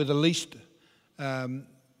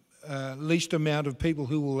least amount of people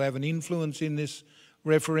who will have an influence in this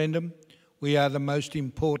referendum, we are the most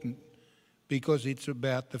important, because it's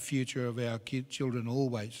about the future of our children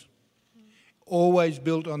always. Always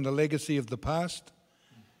built on the legacy of the past.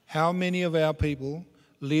 How many of our people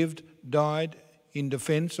lived, died in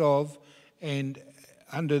defence of, and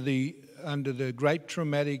under the great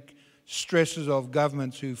traumatic stresses of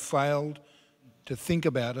governments who failed to think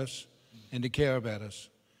about us and to care about us.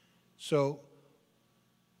 So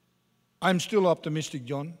I'm still optimistic,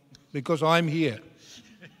 John, because I'm here.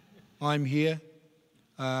 I'm here.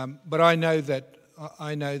 But I know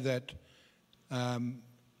that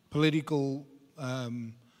political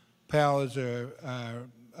powers are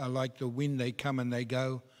like the wind; they come and they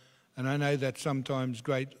go. And I know that sometimes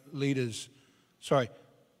great leaders are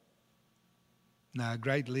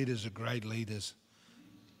great leaders.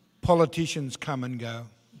 Politicians come and go.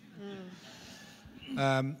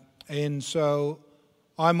 And so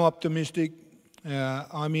I'm optimistic.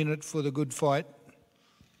 I'm in it for the good fight.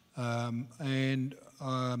 And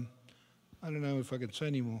I don't know if I can say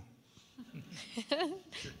any more.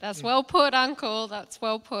 That's well put, Uncle. That's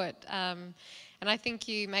well put. And I think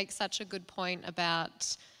you make such a good point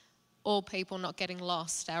about all people not getting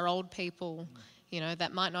lost, our old people, you know,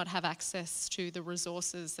 that might not have access to the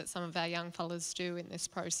resources that some of our young fellas do in this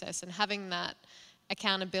process, and having that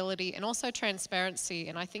accountability, and also transparency.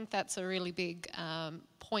 And I think that's a really big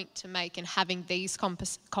point to make in having these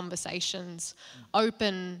conversations,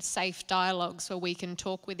 open, safe dialogues where we can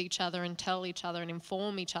talk with each other and tell each other and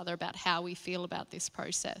inform each other about how we feel about this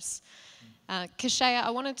process. Kashaya,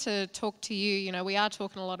 I wanted to talk to you. You know, we are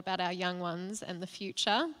talking a lot about our young ones and the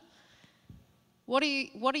future. What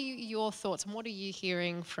are your thoughts, and what are you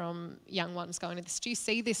hearing from young ones going into this? Do you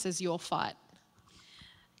see this as your fight?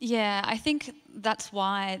 Yeah, I think that's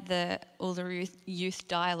why the Uluru Youth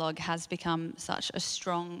Dialogue has become such a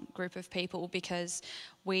strong group of people, because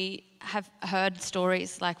we have heard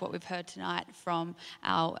stories like what we've heard tonight from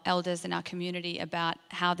our elders in our community about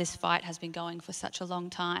how this fight has been going for such a long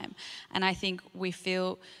time. And I think we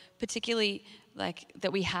feel particularly like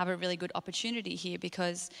that we have a really good opportunity here,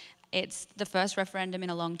 because it's the first referendum in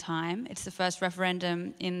a long time. It's the first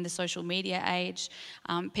referendum in the social media age.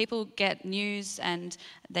 People get news and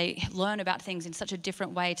they learn about things in such a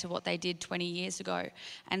different way to what they did 20 years ago.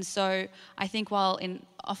 And so I think while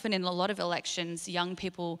often in a lot of elections, young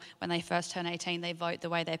people, when they first turn 18, they vote the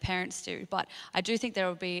way their parents do. But I do think there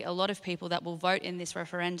will be a lot of people that will vote in this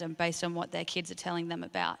referendum based on what their kids are telling them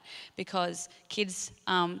about, because kids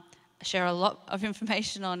share a lot of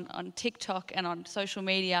information on TikTok and on social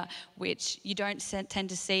media, which you don't tend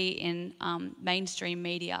to see in mainstream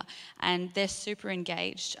media, and they're super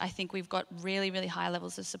engaged. I think we've got really, really high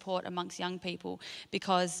levels of support amongst young people,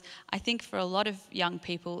 because I think for a lot of young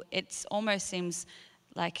people, it almost seems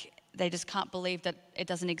like they just can't believe that it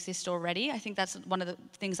doesn't exist already. I think that's one of the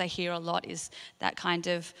things I hear a lot, is that kind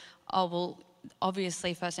of, oh, well,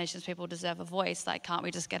 obviously First Nations people deserve a voice, like can't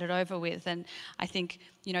we just get it over with? And I think,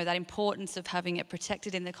 you know, that importance of having it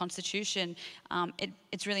protected in the Constitution,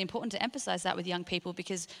 it's really important to emphasise that with young people,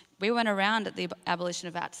 because we weren't around at the abolition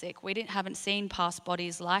of ATSIC. We haven't seen past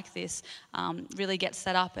bodies like this really get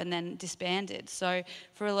set up and then disbanded. So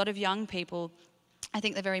for a lot of young people, I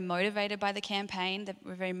think they're very motivated by the campaign.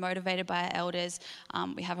 We're very motivated by our elders.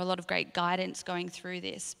 We have a lot of great guidance going through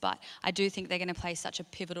this, but I do think they're going to play such a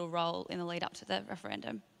pivotal role in the lead up to the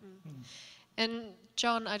referendum. And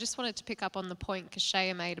John, I just wanted to pick up on the point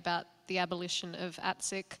Kashaya made about the abolition of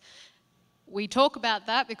ATSIC. We talk about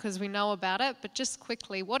that because we know about it, but just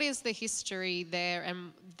quickly, what is the history there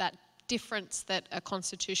and that difference that a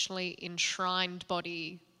constitutionally enshrined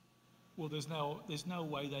body? Well, there's no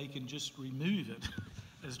way they can just remove it,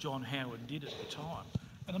 as John Howard did at the time.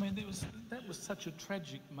 And I mean, that was such a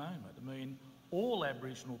tragic moment. I mean, all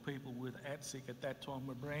Aboriginal people with ATSIC at that time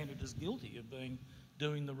were branded as guilty of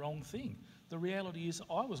doing the wrong thing. The reality is,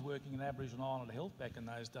 I was working in Aboriginal Island Health back in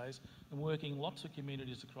those days, and working in lots of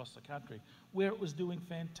communities across the country where it was doing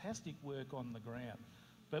fantastic work on the ground.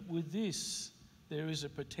 But with this, there is a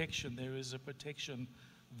protection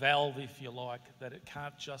valve, if you like, that it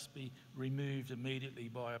can't just be removed immediately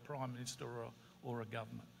by a Prime Minister or a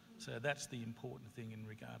government. So that's the important thing in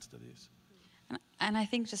regards to this. And I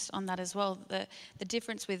think just on that as well, the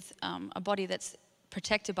difference with a body that's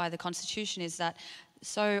protected by the Constitution is that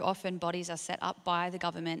so often bodies are set up by the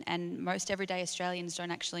government, and most everyday Australians don't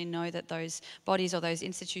actually know that those bodies or those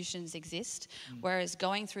institutions exist. Whereas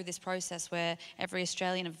going through this process where every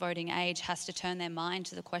Australian of voting age has to turn their mind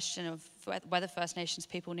to the question of whether First Nations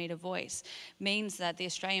people need a voice means that the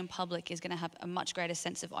Australian public is going to have a much greater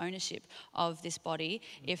sense of ownership of this body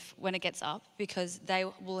when it gets up, because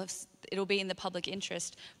it'll be in the public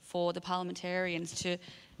interest for the parliamentarians to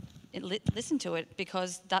listen to it,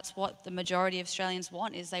 because that's what the majority of Australians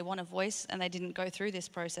want, is they want a voice, and they didn't go through this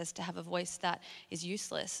process to have a voice that is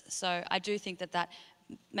useless. So I do think that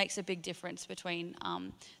makes a big difference between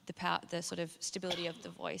the sort of stability of the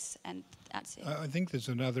voice and ATSIC. I think there's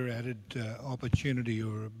another added opportunity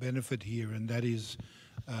or a benefit here, and that is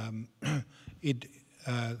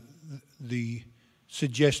the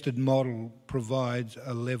suggested model provides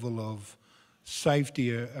a level of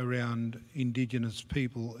safety around Indigenous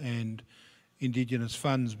people and Indigenous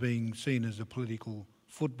funds being seen as a political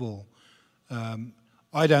football.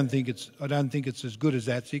 I don't think it's as good as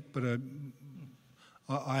ATSIC, but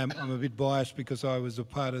I'm a bit biased because I was a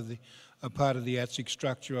part of the ATSIC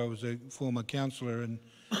structure. I was a former councillor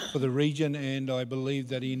for the region, and I believe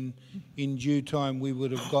that in due time we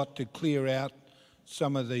would have got to clear out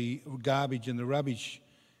some of the garbage and the rubbish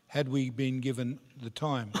had we been given the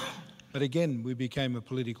time. But again, we became a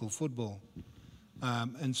political football.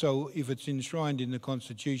 And so if it's enshrined in the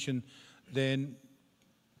Constitution, then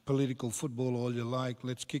political football all you like,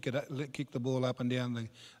 let's kick the ball up and down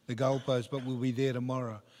the goalpost, but we'll be there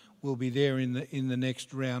tomorrow. will be there in the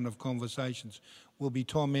next round of conversations. We'll be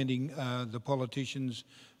tormenting the politicians,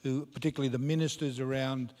 who, particularly the ministers,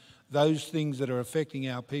 around those things that are affecting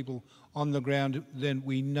our people on the ground that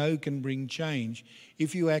we know can bring change.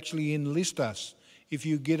 If you actually enlist us, if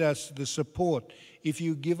you get us the support, if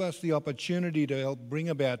you give us the opportunity to help bring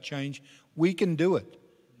about change, we can do it.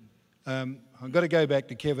 I've got to go back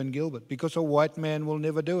to Kevin Gilbert, because a white man will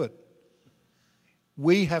never do it.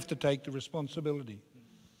 We have to take the responsibility.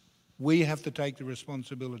 We have to take the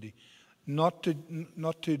responsibility. Not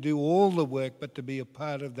to do all the work, but to be a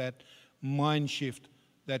part of that mind shift,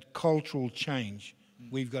 that cultural change.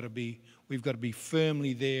 We've got to be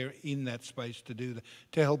firmly there in that space to do that,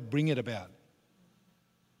 to help bring it about.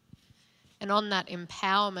 And on that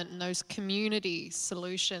empowerment and those community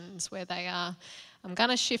solutions where they are, I'm going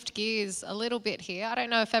to shift gears a little bit here. I don't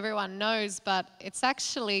know if everyone knows, but it's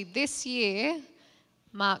actually this year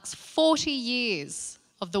marks 40 years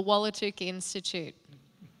of the Wallatuka Institute.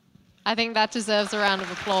 I think that deserves a round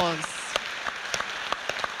of applause.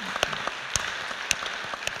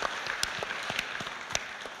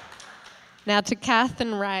 Now to Kath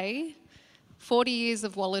and Ray, 40 years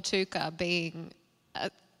of Wallatuka being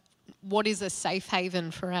what is a safe haven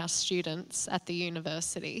for our students at the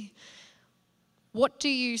university. What do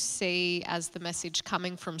you see as the message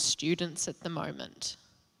coming from students at the moment?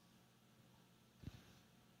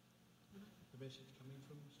 The message coming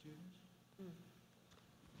from students?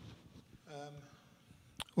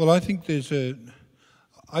 Well, I think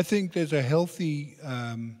there's a healthy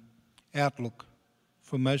outlook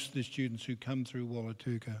for most of the students who come through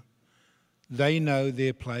Wallatuka. They know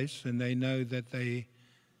their place, and they know that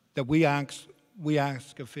we ask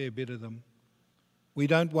a fair bit of them. We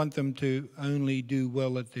don't want them to only do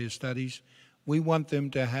well at their studies. We want them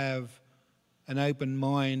to have an open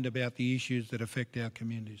mind about the issues that affect our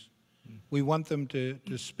communities. We want them to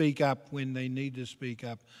speak up when they need to speak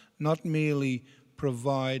up, not merely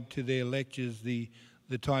provide to their lectures the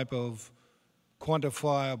type of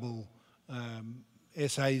quantifiable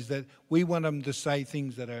essays that we want them to say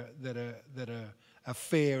things that are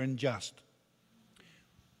fair and just.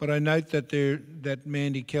 But I note that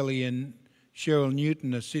Mandy Kelly and Cheryl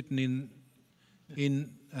Newton are sitting in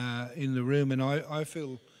the room, and I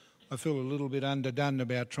feel a little bit underdone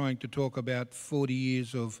about trying to talk about 40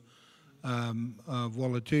 years of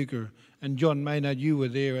Wallatuka. And John Maynard, you were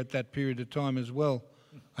there at that period of time as well.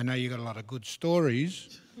 I know you got a lot of good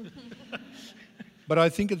stories, but I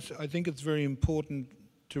think it's very important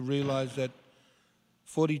to realise that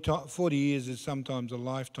 40 years is sometimes a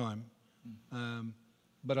lifetime.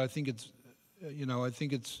 But I think it's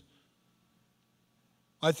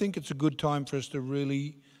a good time for us to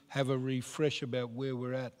really have a refresh about where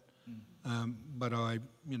we're at. But I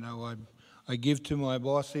give to my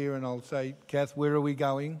boss here, and I'll say, Kath, where are we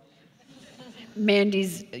going?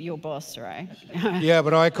 Mandy's your boss, right? Yeah,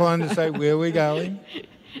 but I kind of say, where are we going?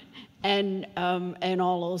 And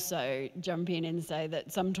I'll also jump in and say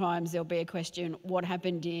that sometimes there'll be a question, what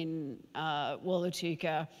happened in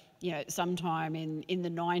Wallatuka, sometime in the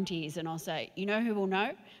 90s, and I'll say, you know who will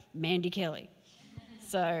know? Mandy Kelly.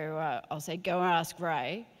 So I'll say, go and ask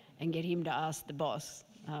Ray and get him to ask the boss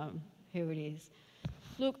who it is.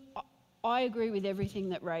 Look, I agree with everything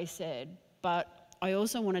that Ray said, but I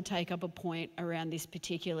also want to take up a point around this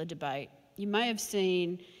particular debate. You may have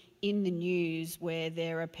seen in the news where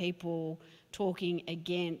there are people talking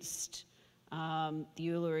against the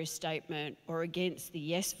Uluru Statement or against the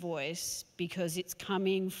Yes Voice because it's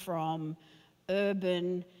coming from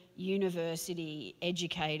urban,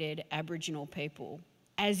 university-educated Aboriginal people,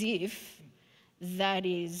 as if that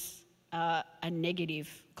is a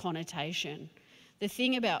negative connotation. The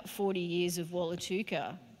thing about 40 years of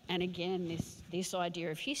Wallatuka, and again this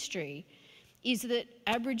idea of history, is that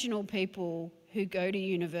Aboriginal people who go to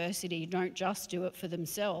university don't just do it for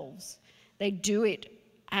themselves, they do it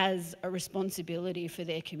as a responsibility for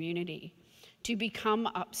their community, to become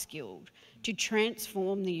upskilled, to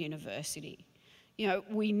transform the university.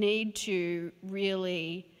 We need to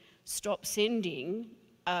really stop sending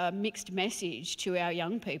a mixed message to our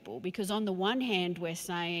young people, because on the one hand we're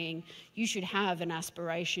saying you should have an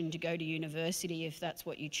aspiration to go to university if that's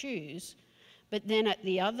what you choose, but then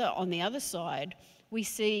on the other side we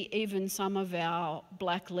see even some of our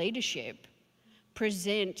black leadership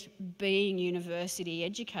present being university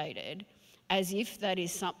educated as if that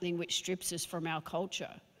is something which strips us from our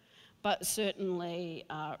culture. But certainly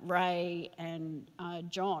Ray and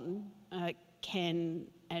John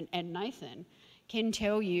and Nathan can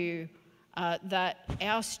tell you that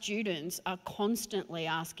our students are constantly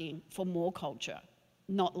asking for more culture,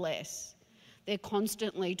 not less. They're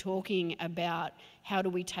constantly talking about how do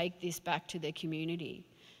we take this back to the community.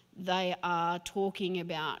 They are talking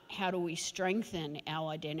about how do we strengthen our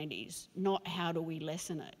identities, not how do we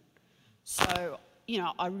lessen it. So, you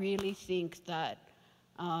know, I really think that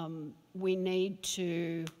we need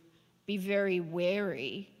to be very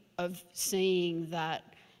wary of seeing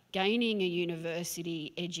that gaining a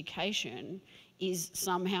university education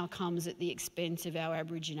somehow comes at the expense of our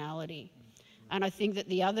Aboriginality. And I think that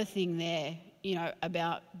the other thing there, you know,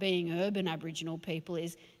 about being urban Aboriginal people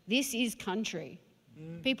is this is country.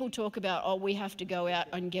 People talk about, oh, we have to go out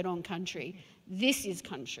and get on country. This is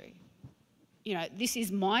country. You know, this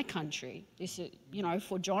is my country. This is, you know,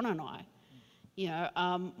 for John and I. You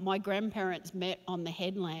know, my grandparents met on the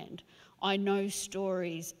headland. I know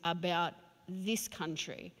stories about this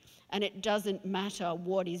country, and it doesn't matter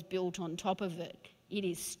what is built on top of it. It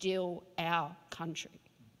is still our country.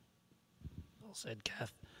 Well said,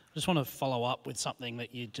 Kath. I just want to follow up with something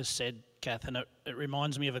that you just said, Kath, and it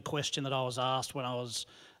reminds me of a question that I was asked when I was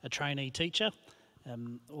a trainee teacher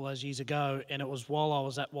all those years ago, and it was while I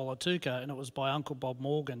was at Wallatuka, and it was by Uncle Bob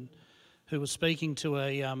Morgan, who was speaking to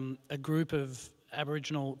a group of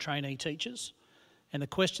Aboriginal trainee teachers, and the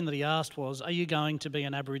question that he asked was, are you going to be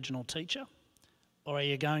an Aboriginal teacher, or are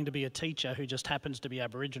you going to be a teacher who just happens to be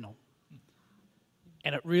Aboriginal?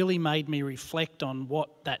 And it really made me reflect on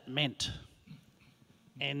what that meant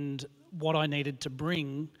and what I needed to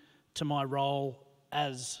bring to my role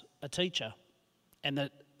as a teacher, and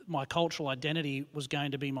that my cultural identity was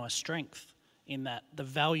going to be my strength in that. The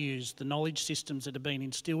values, the knowledge systems that have been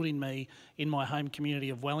instilled in me in my home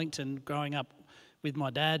community of Wellington, growing up with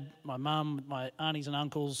my dad, my mum, my aunties and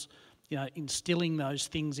uncles, you know, instilling those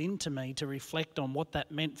things into me to reflect on what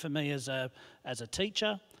that meant for me as a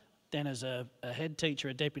teacher, then as a head teacher,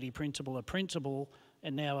 a deputy principal, a principal,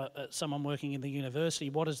 and now someone working in the university.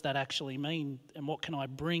 What does that actually mean, and what can I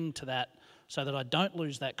bring to that so that I don't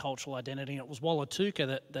lose that cultural identity? And it was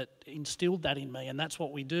Wallatuka that instilled that in me, and that's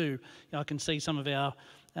what we do. You know, I can see some of our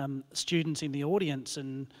students in the audience,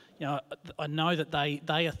 and you know, I know that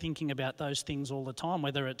they are thinking about those things all the time,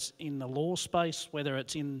 whether it's in the law space, whether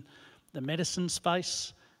it's in the medicine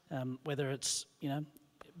space, whether it's, you know,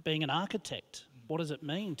 being an architect. What does it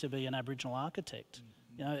mean to be an Aboriginal architect?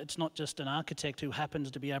 You know, it's not just an architect who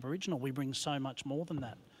happens to be Aboriginal. We bring so much more than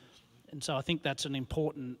that. And so I think that's an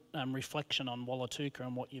important reflection on Wallatuka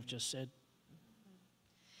and what you've just said.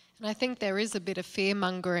 And I think there is a bit of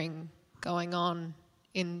fear-mongering going on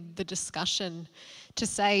in the discussion to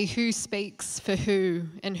say who speaks for who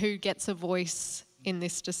and who gets a voice in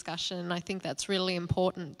this discussion. I think that's really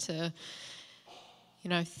important to, you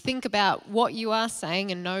know, think about what you are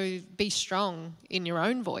saying and be strong in your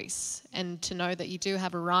own voice, and to know that you do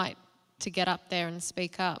have a right to get up there and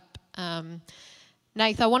speak up.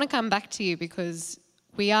 Nath, I want to come back to you because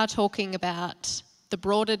we are talking about the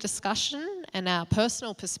broader discussion and our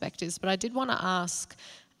personal perspectives, but I did want to ask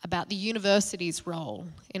about the university's role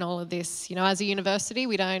in all of this. You know, as a university,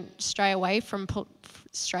 we don't stray away from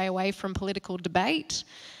political debate,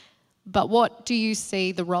 but what do you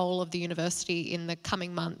see the role of the university in the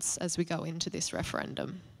coming months as we go into this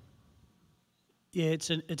referendum? Yeah, it's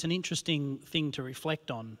an interesting thing to reflect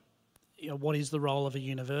on. You know, what is the role of a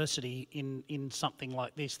university in something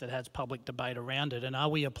like this that has public debate around it? And are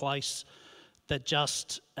we a place that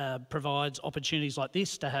just provides opportunities like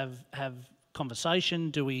this to have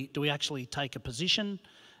conversation? Do we actually take a position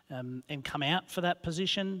and come out for that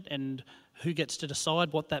position? And who gets to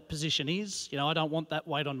decide what that position is? You know, I don't want that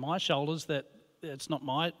weight on my shoulders that it's not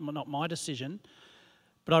my decision.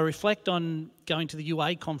 But I reflect on going to the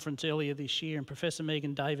UA conference earlier this year, and Professor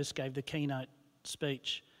Megan Davis gave the keynote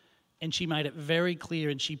speech. And she made it very clear,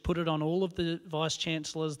 and she put it on all of the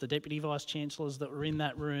vice-chancellors, the deputy vice-chancellors that were in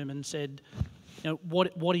that room, and said, you know,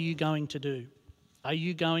 what are you going to do? Are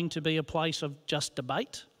you going to be a place of just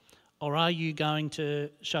debate, or are you going to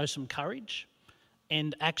show some courage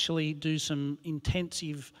and actually do some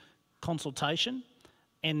intensive consultation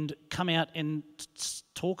and come out and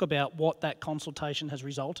talk about what that consultation has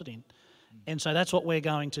resulted in? And so that's what we're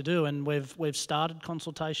going to do, and we've started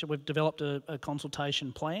consultation. We've developed a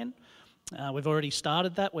consultation plan. We've already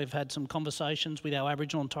started that. We've had some conversations with our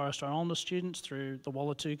Aboriginal and Torres Strait Islander students through the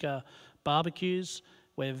Wallatuka barbecues.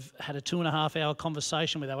 We've had a 2.5-hour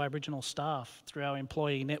conversation with our Aboriginal staff through our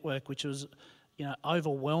employee network, which was, you know,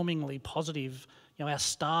 overwhelmingly positive. You know, our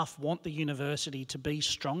staff want the university to be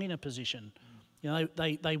strong in a position. You know,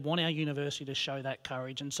 they want our university to show that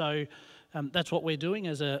courage, and so that's what we're doing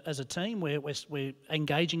as a team. We're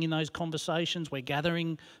engaging in those conversations. We're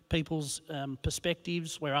gathering people's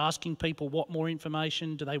perspectives. We're asking people what more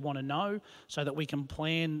information do they want to know, so that we can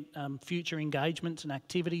plan future engagements and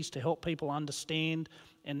activities to help people understand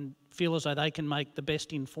and feel as though they can make the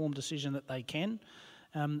best informed decision that they can.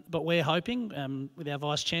 But we're hoping, with our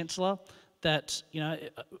Vice Chancellor, that, you know,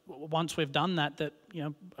 once we've done that, you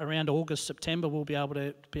know, around August, September, we'll be able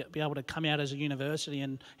to come out as a university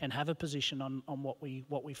and have a position on what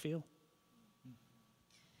we feel.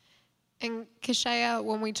 And Kashaya,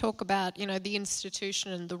 when we talk about, you know, the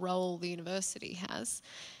institution and the role the university has,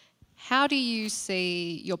 how do you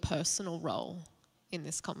see your personal role in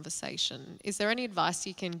this conversation? Is there any advice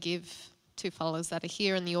you can give to fellows that are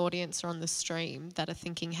here in the audience or on the stream that are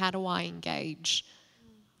thinking, how do I engage?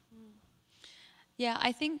 Yeah,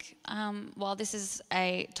 I think while this is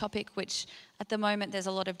a topic which at the moment there's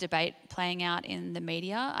a lot of debate playing out in the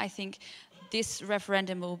media, I think this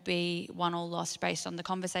referendum will be won or lost based on the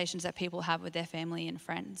conversations that people have with their family and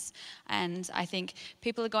friends. And I think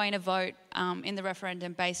people are going to vote in the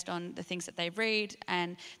referendum based on the things that they read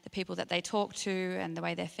and the people that they talk to and the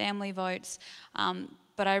way their family votes.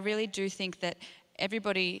 But I really do think that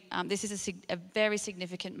everybody, this is a very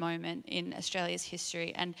significant moment in Australia's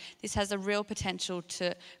history, and this has a real potential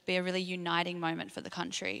to be a really uniting moment for the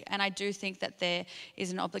country. And I do think that there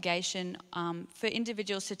is an obligation for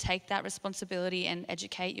individuals to take that responsibility and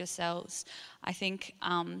educate yourselves. I think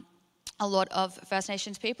a lot of First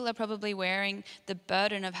Nations people are probably wearing the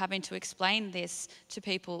burden of having to explain this to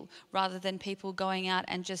people rather than people going out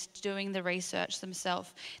and just doing the research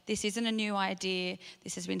themselves. This isn't a new idea.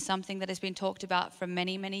 This has been something that has been talked about for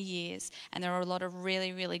many, many years, and there are a lot of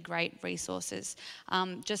really, really great resources.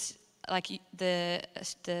 Just like the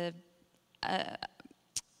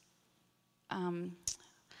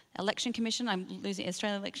Election Commission, I'm losing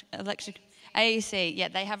Australian Election AEC, yeah,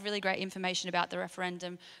 they have really great information about the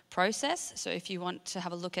referendum process. So if you want to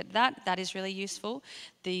have a look at that, that is really useful.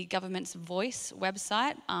 The Government's Voice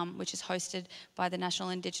website, which is hosted by the National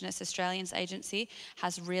Indigenous Australians Agency,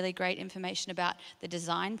 has really great information about the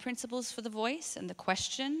design principles for the voice and the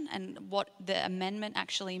question and what the amendment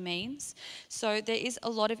actually means. So there is a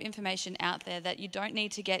lot of information out there that you don't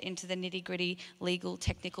need to get into the nitty-gritty legal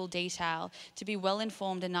technical detail to be well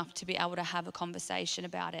informed enough to be able to have a conversation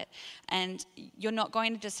about it. And you're not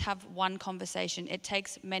going to just have one conversation. It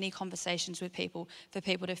takes many conversations with people for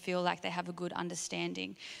people to feel like they have a good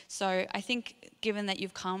understanding. So I think given that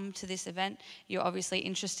you've come to this event, you're obviously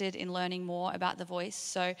interested in learning more about the voice.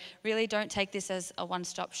 So really don't take this as a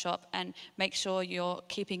one-stop shop, and make sure you're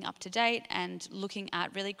keeping up to date and looking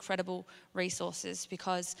at really credible resources,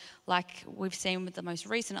 because like we've seen with the most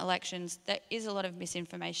recent elections, there is a lot of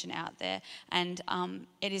misinformation out there, and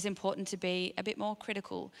it is important to be a bit more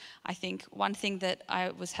critical. I think one thing that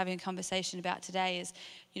I was having a conversation about today is,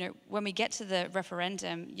 you know, when we get to the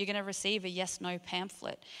referendum, you're going to receive a yes-no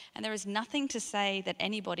pamphlet, and there is nothing to say that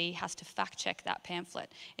anybody has to fact-check that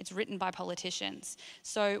pamphlet. It's written by politicians.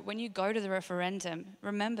 So when you go to the referendum,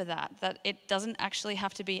 remember that it doesn't actually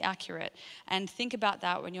have to be accurate, and think about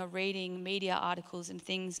that when you're reading media articles and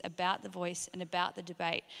things about the voice and about the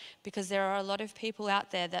debate, because there are a lot of people out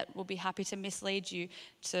there that will be happy to mislead you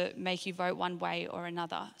to make you vote one way or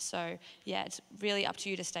another. So yeah, it's really up to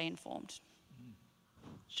you to stay informed.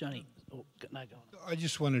 Johnny, no, go on. I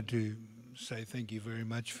just wanted to say thank you very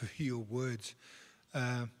much for your words.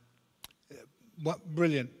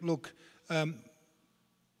 Brilliant. Look,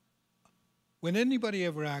 when anybody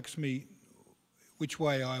ever asks me which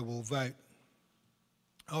way I will vote,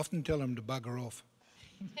 I often tell them to bugger off.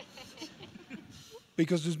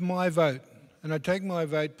 Because it's my vote, and I take my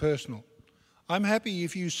vote personal. I'm happy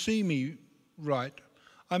if you see me right.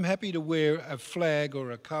 I'm happy to wear a flag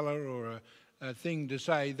or a colour or a thing to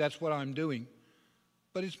say that's what I'm doing,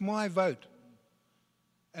 but it's my vote.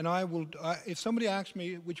 And if somebody asks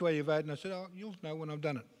me which way you vote, and I said, oh, you'll know when I've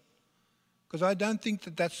done it. Because I don't think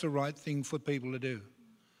that that's the right thing for people to do.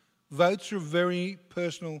 Votes are very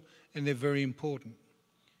personal and they're very important.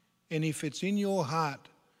 And if it's in your heart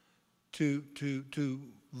to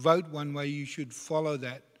vote one way, you should follow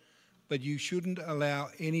that, but you shouldn't allow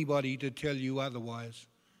anybody to tell you otherwise.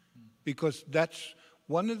 Because that's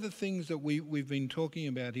one of the things that we've been talking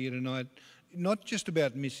about here tonight, not just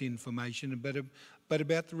about misinformation, but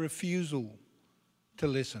about the refusal to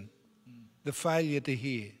listen, the failure to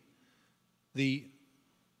hear, the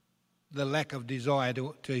lack of desire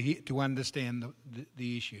to understand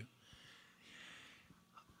the issue.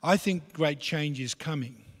 I think great change is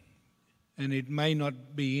coming, and it may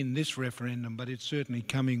not be in this referendum, but it's certainly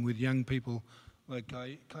coming with young people Well,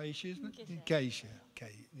 Kaisha, isn't it? Kaisha.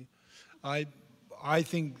 I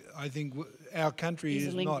think our country He's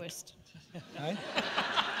is a linguist. not. Eh?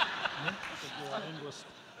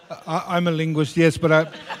 I'm a linguist, yes, but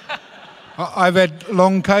I've had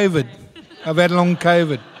long COVID.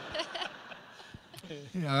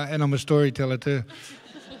 And I'm a storyteller too.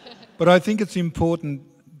 But I think it's important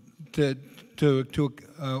I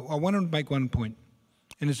want to make one point,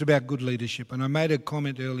 and it's about good leadership. And I made a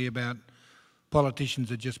comment earlier about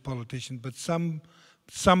politicians are just politicians, but some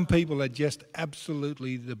people are just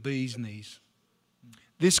absolutely the bee's knees.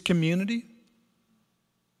 This community,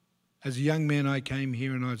 as a young man, I came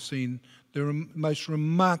here and I've seen the most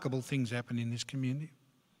remarkable things happen in this community.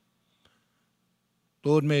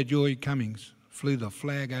 Lord Mayor Joy Cummings flew the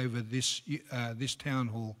flag over this town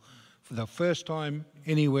hall for the first time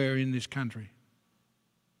anywhere in this country.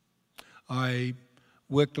 I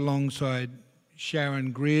worked alongside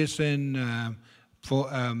Sharon Grierson, for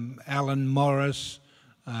Alan Morris,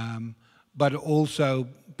 but also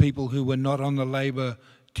people who were not on the Labor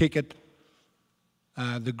ticket,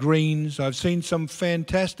 the Greens. I've seen some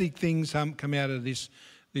fantastic things come out of this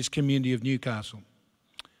community of Newcastle.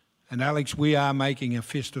 And Alex, we are making a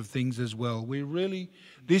fist of things as well.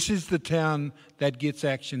 This is the town that gets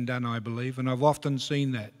action done, I believe, and I've often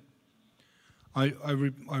seen that. I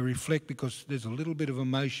reflect because there's a little bit of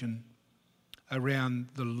emotion around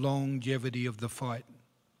the longevity of the fight.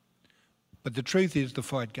 But the truth is the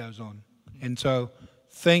fight goes on. And so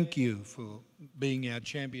thank you for being our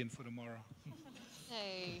champion for tomorrow.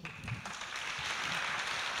 Hey.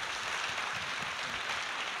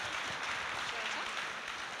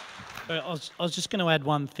 I was just going to add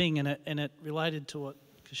one thing, and it related to what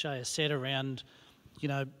Kashaya said around,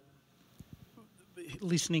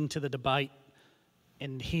 listening to the debate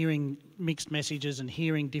and hearing mixed messages and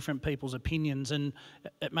hearing different people's opinions. And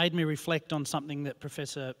it made me reflect on something that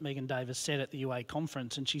Professor Megan Davis said at the UA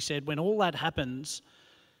conference. And she said, when all that happens,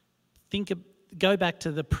 go back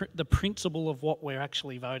to the principle of what we're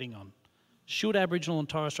actually voting on. Should Aboriginal and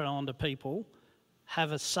Torres Strait Islander people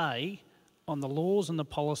have a say on the laws and the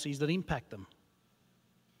policies that impact them?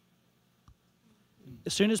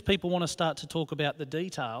 As soon as people want to start to talk about the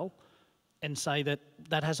detail and say that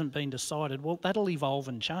hasn't been decided, well, that'll evolve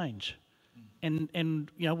and change. And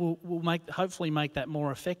we'll hopefully make that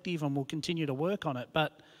more effective, and we'll continue to work on it.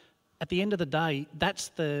 But at the end of the day, that's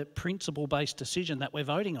the principle-based decision that we're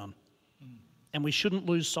voting on. And we shouldn't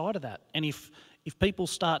lose sight of that. And if people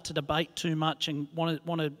start to debate too much and want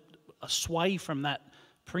to sway from that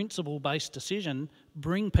principle-based decision,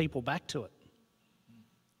 bring people back to it.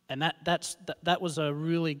 And that was a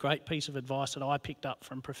really great piece of advice that I picked up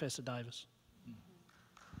from Professor Davis.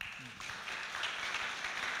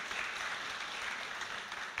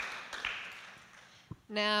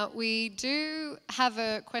 Now, we do have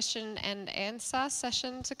a question and answer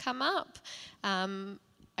session to come up.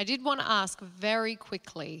 I did want to ask very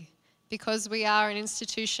quickly, because we are an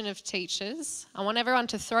institution of teachers, I want everyone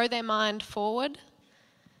to throw their mind forward.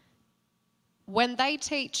 When they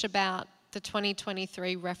teach about the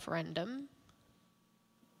 2023 referendum,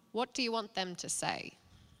 what do you want them to say?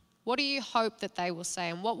 What do you hope that they will say,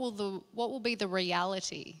 and what will be the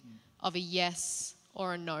reality of a yes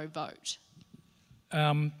or a no vote?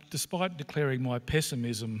 Despite declaring my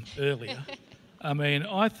pessimism earlier,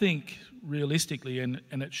 I think realistically, and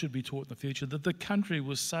it should be taught in the future, that the country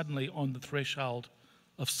was suddenly on the threshold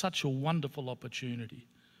of such a wonderful opportunity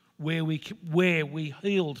where we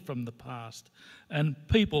healed from the past, and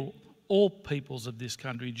all peoples of this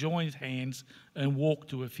country joined hands and walked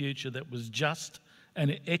to a future that was just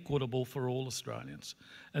and equitable for all Australians.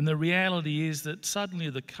 And the reality is that suddenly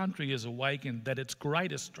the country has awakened that its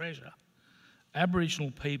greatest treasure,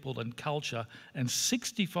 Aboriginal people and culture, and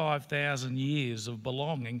 65,000 years of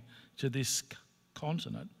belonging to this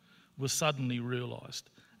continent, was suddenly realised.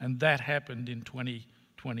 And that happened in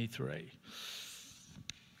 2023.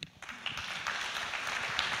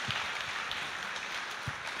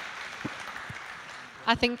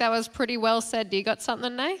 I think that was pretty well said. Do you got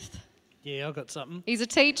something, Nath? Yeah, I've got something. He's a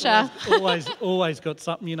teacher. Always got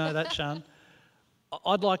something, you know that, Sian.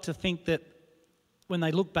 I'd like to think that when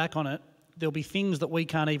they look back on it, there'll be things that we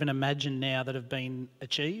can't even imagine now that have been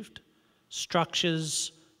achieved,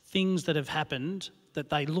 structures, things that have happened that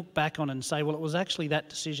they look back on and say, well, it was actually that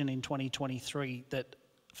decision in 2023 that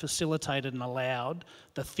facilitated and allowed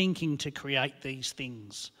the thinking to create these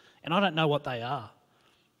things. And I don't know what they are,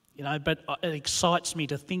 but it excites me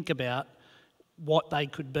to think about what they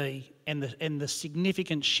could be and the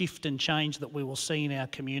significant shift and change that we will see in our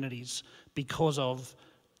communities because of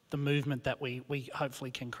the movement that we hopefully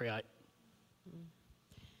can create.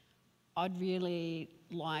 I'd really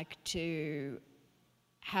like to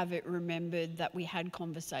have it remembered that we had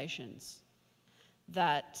conversations,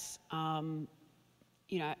 that,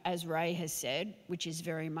 you know, as Ray has said, which has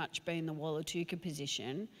very much been the Wallatuka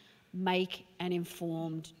position, make an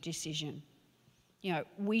informed decision. You know,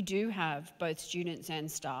 we do have both students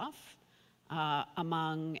and staff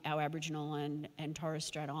among our Aboriginal and Torres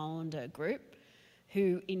Strait Islander group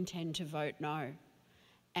who intend to vote no.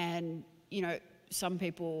 And, you know, some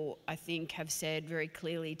people, I think, have said very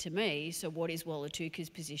clearly to me, so what is Wallatuka's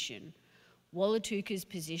position? Wallatuka's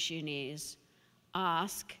position is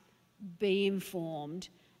ask, be informed,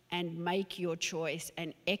 and make your choice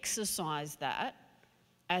and exercise that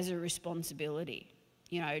as a responsibility.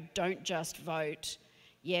 You know, don't just vote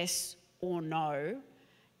yes or no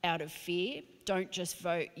out of fear. Don't just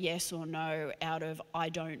vote yes or no out of I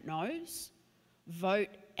don't knows. Vote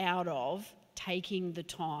out of taking the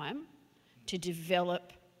time to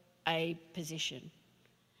develop a position.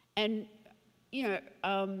 And, you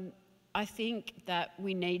know, I think that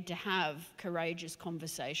we need to have courageous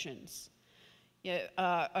conversations. You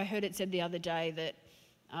know, I heard it said the other day that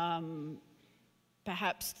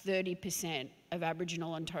perhaps 30% of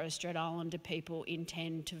Aboriginal and Torres Strait Islander people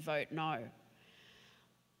intend to vote no.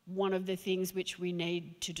 One of the things which we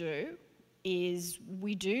need to do is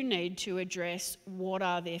we do need to address what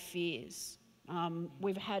are their fears.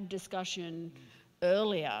 We've had discussion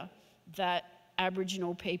earlier that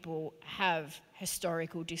Aboriginal people have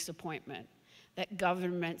historical disappointment, that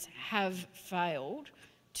governments have failed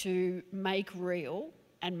to make real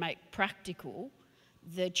and make practical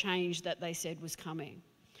the change that they said was coming.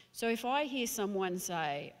 So if I hear someone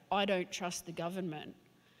say, I don't trust the government,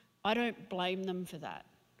 I don't blame them for that.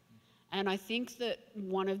 And I think that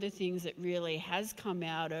one of the things that really has come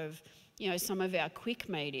out of, you know, some of our quick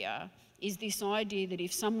media is this idea that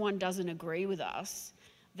if someone doesn't agree with us,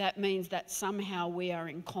 that means that somehow we are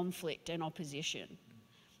in conflict and opposition.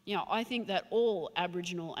 You know, I think that all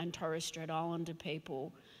Aboriginal and Torres Strait Islander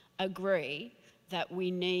people agree that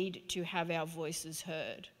we need to have our voices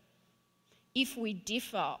heard. If we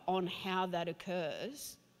differ on how that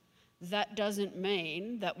occurs, that doesn't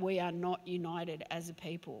mean that we are not united as a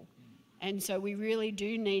people. And so we really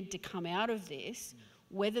do need to come out of this,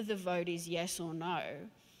 whether the vote is yes or no,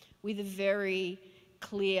 with a very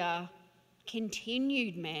clear,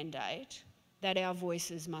 continued mandate that our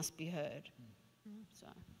voices must be heard. So.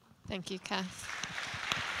 Thank you, Kath.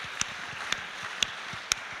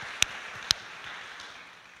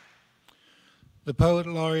 The Poet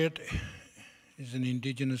Laureate is an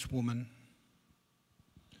Indigenous woman.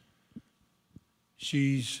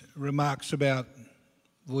 She's remarks about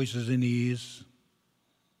voices in ears.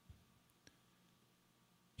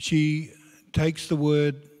 She takes the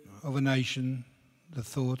word of a nation, the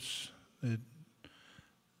thoughts,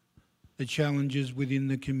 the challenges within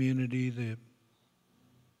the community,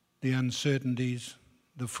 the uncertainties,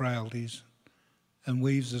 the frailties, and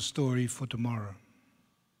weaves a story for tomorrow.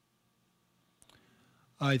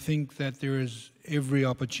 I think that there is every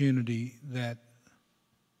opportunity that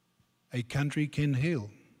a country can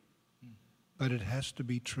heal, but it has to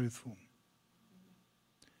be truthful.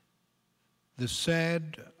 The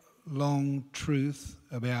sad, long truth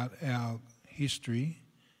about our history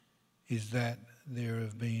is that there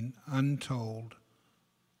have been untold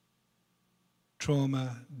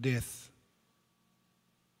trauma, death,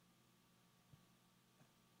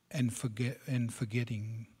 and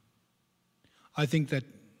forgetting. I think that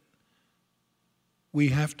we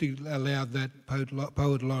have to allow that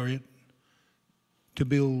poet laureate to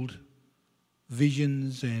build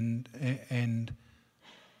visions and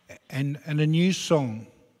a new song.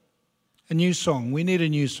 A new song. We need a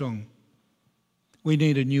new song. We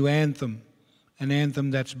need a new anthem, an anthem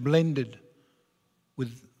that's blended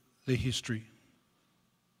with the history,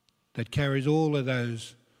 that carries all of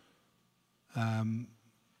those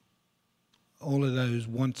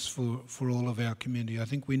wants for all of our community. I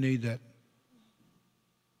think we need that.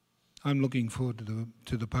 I'm looking forward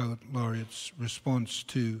to the Poet Laureate's response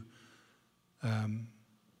to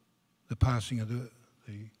the passing of the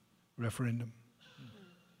referendum.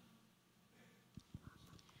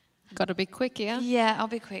 Got to be quick, yeah? Yeah, I'll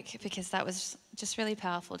be quick because that was just really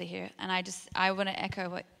powerful to hear. And I want to echo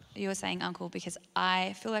what you were saying, Uncle, because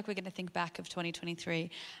I feel like we're going to think back of 2023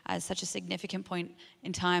 as such a significant point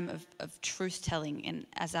in time of truth-telling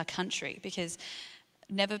as our country, because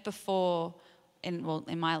never before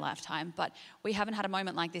in my lifetime, but we haven't had a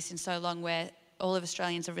moment like this in so long where all of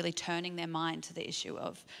Australians are really turning their mind to the issue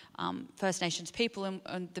of First Nations people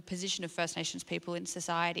and the position of First Nations people in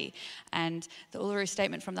society. And the Uluru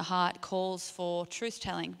Statement from the Heart calls for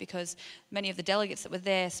truth-telling, because many of the delegates that were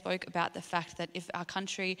there spoke about the fact that if our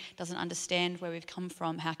country doesn't understand where we've come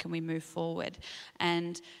from, how can we move forward?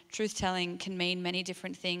 And truth-telling can mean many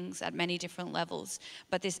different things at many different levels,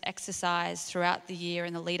 but this exercise throughout the year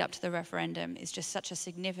and the lead up to the referendum is just such a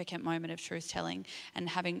significant moment of truth-telling and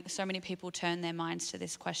having so many people turn their minds to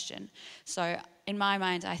this question. So in my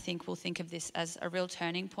mind, I think we'll think of this as a real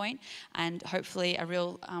turning point and hopefully a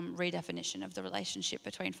real redefinition of the relationship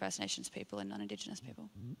between First Nations people and non-Indigenous people.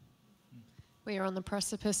 We are on the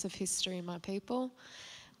precipice of history, my people.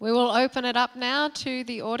 We will open it up now to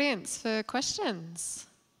the audience for questions.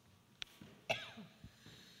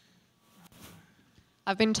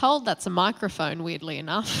 I've been told that's a microphone, weirdly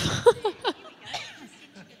enough.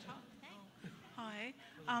 Hi.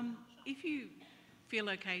 If you feel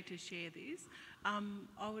okay to share this,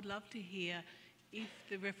 I would love to hear if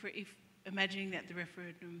imagining that the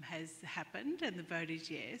referendum has happened and the vote is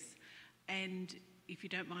yes, and if you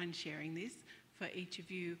don't mind sharing this, for each of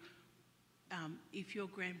you, if your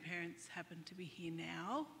grandparents happen to be here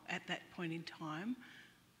now at that point in time,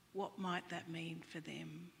 what might that mean for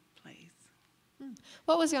them, please?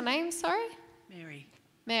 What was your name, sorry? Mary.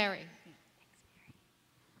 Mary.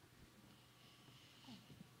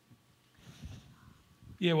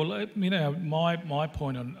 Yeah, well, you know, my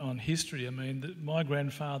point on history, I mean, that my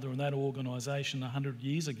grandfather and that organisation 100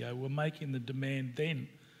 years ago were making the demand then.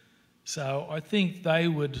 So I think they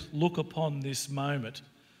would look upon this moment,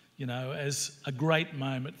 you know, as a great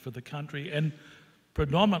moment for the country and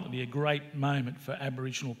predominantly a great moment for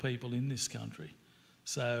Aboriginal people in this country.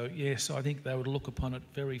 So, yes, I think they would look upon it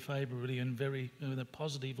very favourably and very in a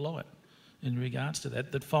positive light in regards to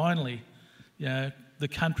that, that finally, you know, the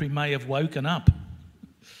country may have woken up.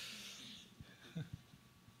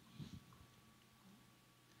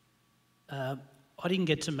 I didn't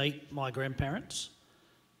get to meet my grandparents,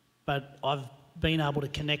 but I've been able to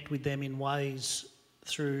connect with them in ways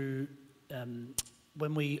through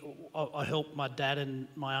when I helped my dad and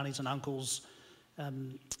my aunties and uncles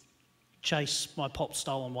chase my pop's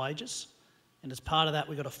stolen wages, and as part of that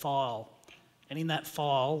we got a file, and in that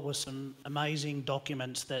file were some amazing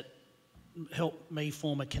documents that helped me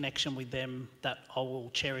form a connection with them that I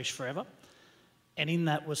will cherish forever. And in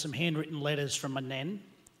that were some handwritten letters from my nan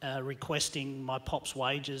requesting my pop's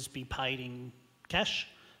wages be paid in cash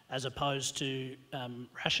as opposed to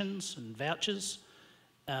rations and vouchers.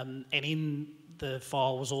 And in the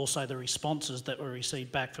file was also the responses that were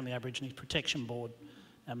received back from the Aborigines Protection Board,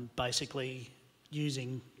 basically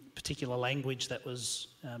using particular language that was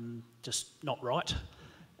just not right.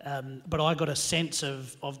 But I got a sense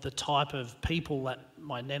of the type of people that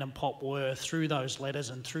my nan and pop were through those letters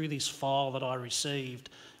and through this file that I received,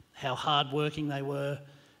 how hardworking they were,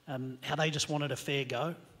 how they just wanted a fair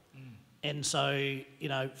go. And so, you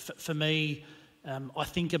know, for me, I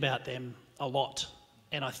think about them a lot,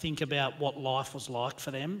 and I think about what life was like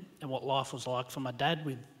for them and what life was like for my dad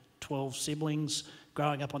with 12 siblings,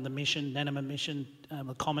 growing up on the mission, Nanama Mission,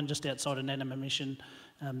 a common just outside of Nanama Mission,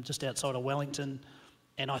 just outside of Wellington.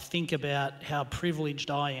 And I think about how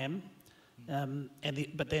privileged I am,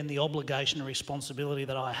 but then the obligation and responsibility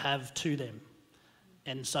that I have to them.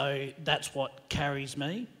 And so that's what carries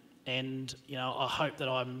me. And, you know, I hope that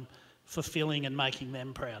I'm fulfilling and making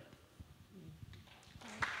them proud.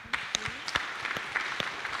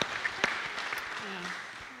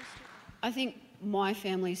 I think my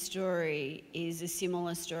family story is a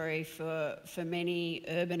similar story for many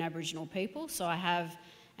urban Aboriginal people. So I have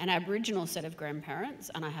an Aboriginal set of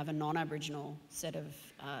grandparents and I have a non-Aboriginal set of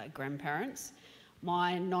grandparents.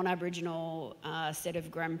 My non-Aboriginal set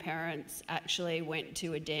of grandparents actually went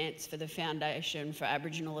to a dance for the Foundation for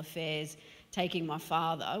Aboriginal Affairs, taking my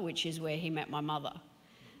father, which is where he met my mother.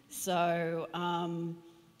 So,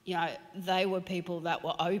 you know, they were people that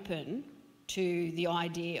were open to the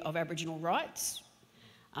idea of Aboriginal rights.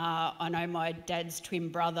 I know my dad's twin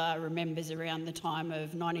brother remembers around the time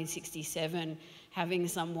of 1967 having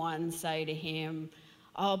someone say to him,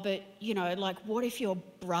 "Oh, but, you know, like, what if your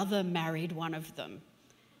brother married one of them?"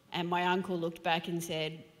 And my uncle looked back and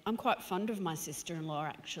said, "I'm quite fond of my sister-in-law,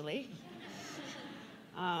 actually."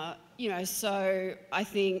 You know, so I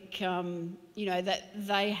think, you know, that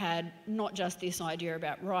they had not just this idea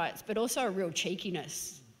about rights, but also a real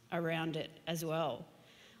cheekiness around it as well.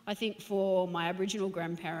 I think for my Aboriginal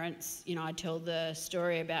grandparents, you know, I tell the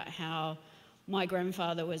story about how my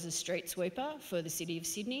grandfather was a street sweeper for the City of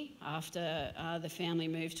Sydney after the family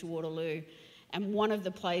moved to Waterloo, And one of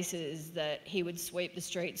the places that he would sweep the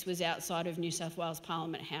streets was outside of New South Wales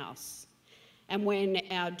Parliament House. And when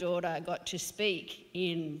our daughter got to speak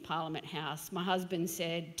in Parliament House, my husband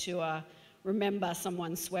said to her, "Remember,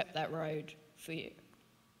 someone swept that road for you."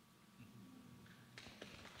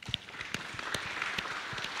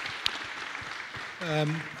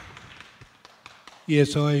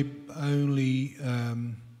 Yes, I only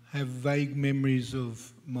have vague memories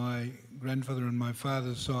of my grandfather on my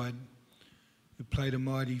father's side, who played a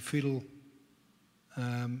mighty fiddle.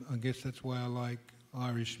 I guess that's why I like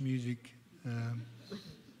Irish music.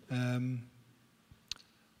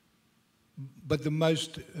 But the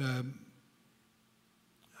most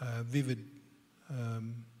vivid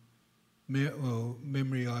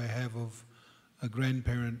memory I have of a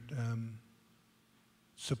grandparent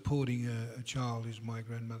supporting a child is my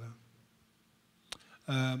grandmother.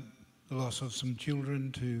 The loss of some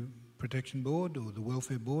children to Protection Board or the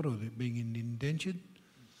Welfare Board, or being indentured,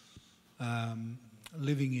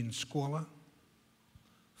 living in squalor,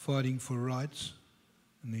 fighting for rights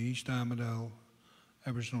in the East Armidale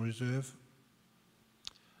Aboriginal Reserve,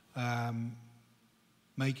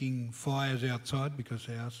 making fires outside because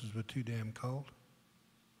the houses were too damn cold,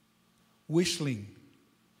 whistling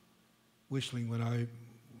when I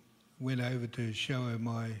went over to show her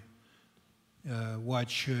my white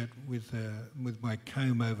shirt with my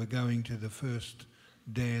comb over, going to the first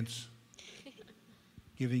dance,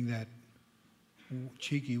 giving that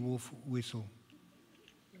cheeky wolf whistle.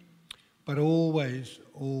 But always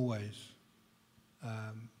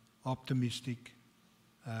optimistic,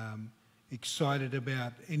 excited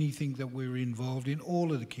about anything that we were involved in,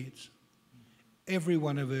 all of the kids. Every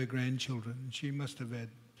one of her grandchildren, she must have had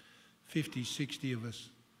 50, 60 of us,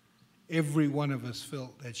 every one of us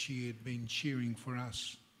felt that she had been cheering for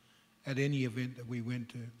us at any event that we went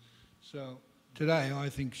to. So today I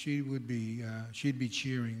think she would be, she'd be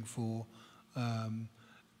cheering for,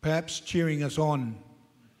 perhaps cheering us on.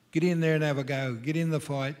 Get in there and have a go. Get in the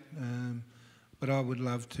fight. But I would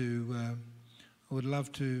love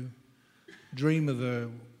to dream of her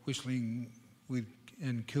whistling with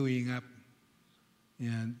and cooing up,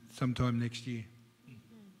 sometime next year.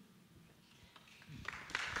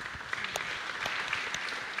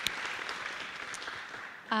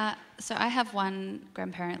 So I have one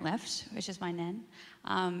grandparent left, which is my nan,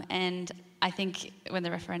 and I think when the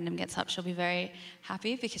referendum gets up, she'll be very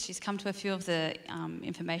happy because she's come to a few of the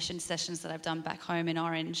information sessions that I've done back home in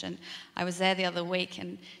Orange, and I was there the other week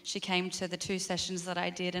and she came to the 2 sessions that I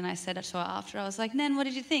did, and I said to her after, I was like, "Nan, what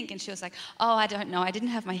did you think?" And she was like, "Oh, I don't know, I didn't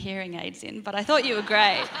have my hearing aids in, but I thought you were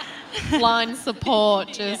great." Blind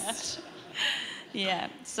support, just... Yeah,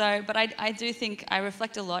 so, but I do think I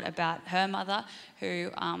reflect a lot about her mother,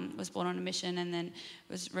 who was born on a mission and then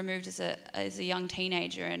was removed as a young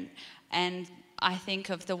teenager, and I think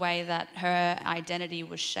of the way that her identity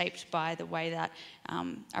was shaped by the way that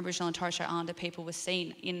Aboriginal and Torres Strait Islander people were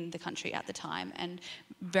seen in the country at the time, and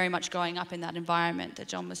very much growing up in that environment that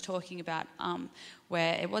John was talking about,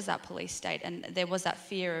 where it was that police state and there was that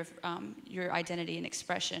fear of your identity and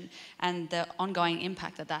expression, and the ongoing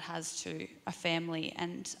impact that that has to a family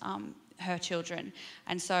and her children.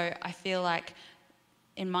 And so I feel like,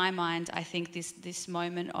 in my mind, I think this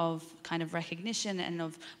moment of kind of recognition and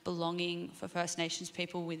of belonging for First Nations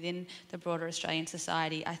people within the broader Australian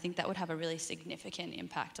society, I think that would have a really significant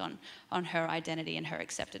impact on her identity and her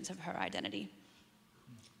acceptance of her identity.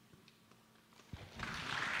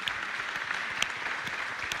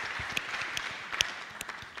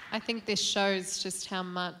 I think this shows just how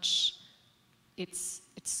much it's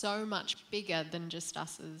so much bigger than just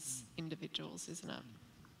us as individuals, isn't it?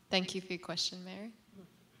 Thank you for your question, Mary.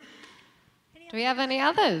 Do we have any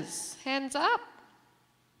others? Hands up.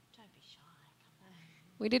 Don't be shy. Come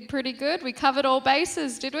on. We did pretty good. We covered all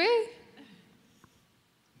bases, did we?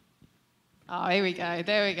 Oh, here we go.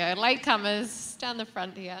 There we go. Latecomers down the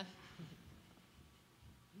front here.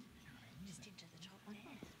 Just into the top one.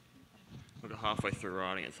 I got halfway through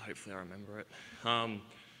writing it, so hopefully I remember it.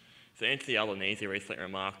 So Anthony Albanese recently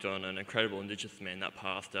remarked on an incredible Indigenous man that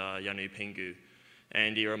passed, Yanu Pingu,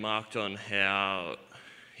 and he remarked on how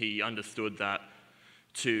he understood that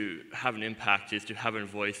to have an impact is to have a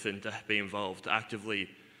voice and to be involved, to actively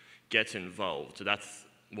get involved. So that's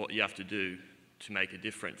what you have to do to make a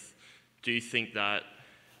difference. Do you think that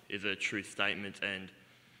is a true statement, and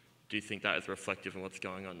do you think that is reflective of what's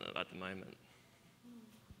going on at the moment?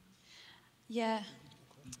 Yeah,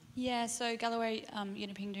 Yeah, so Galloway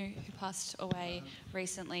Yunupingu, who passed away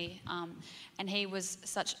recently, and he was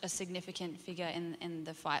such a significant figure in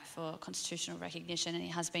the fight for constitutional recognition, and he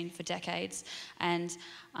has been for decades. And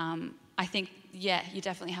I think, yeah, you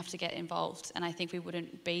definitely have to get involved, and I think we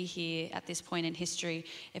wouldn't be here at this point in history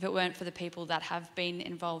if it weren't for the people that have been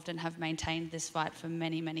involved and have maintained this fight for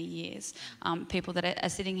many, many years. People that are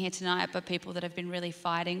sitting here tonight, but people that have been really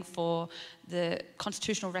fighting for the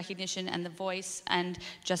constitutional recognition and the voice and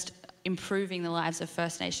just improving the lives of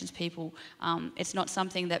First Nations people. It's not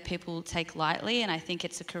something that people take lightly, and I think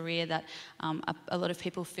it's a career that a lot of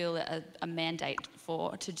people feel a mandate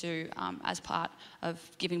to do as part of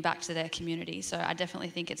giving back to their community. So I definitely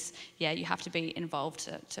think you have to be involved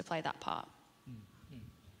to play that part.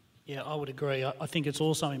 Yeah, I would agree. I think it's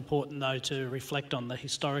also important, though, to reflect on the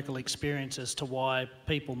historical experience as to why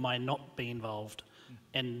people may not be involved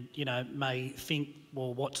and, may think,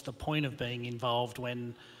 well, what's the point of being involved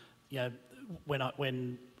when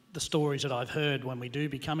the stories that I've heard when we do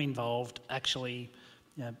become involved actually,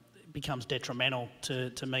 becomes detrimental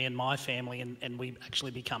to me and my family, and we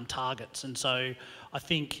actually become targets. And so I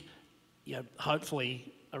think,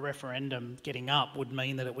 hopefully a referendum getting up would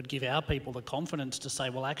mean that it would give our people the confidence to say,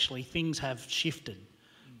 well, actually things have shifted.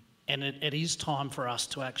 And it is time for us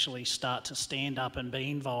to actually start to stand up and be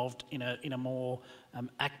involved in a more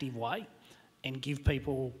active way and give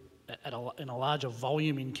people in a larger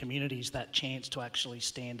volume in communities that chance to actually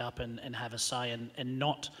stand up and have a say and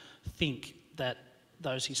not think that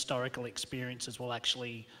those historical experiences will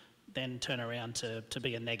actually then turn around to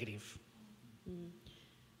be a negative.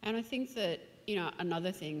 And I think that,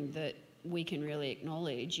 another thing that we can really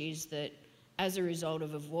acknowledge is that as a result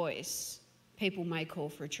of a voice, people may call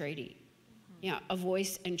for a treaty. A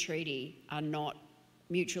voice and treaty are not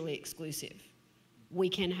mutually exclusive. We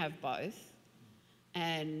can have both.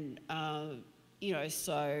 And,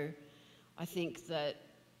 so I think that,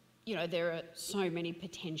 there are so many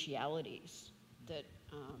potentialities that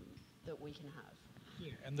we can have.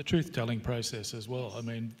 Yeah, and the truth-telling process as well. I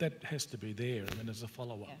mean, that has to be there, and then as a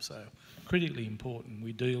follow-up. Yeah. So critically important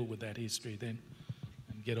we deal with that history then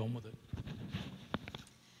and get on with it.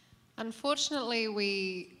 Unfortunately,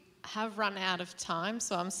 we have run out of time,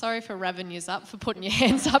 so I'm sorry for Revenues Up for putting your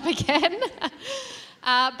hands up again.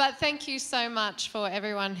 But thank you so much for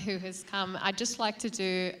everyone who has come. I'd just like to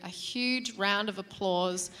do a huge round of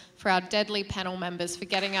applause for our deadly panel members for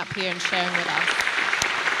getting up here and sharing with us.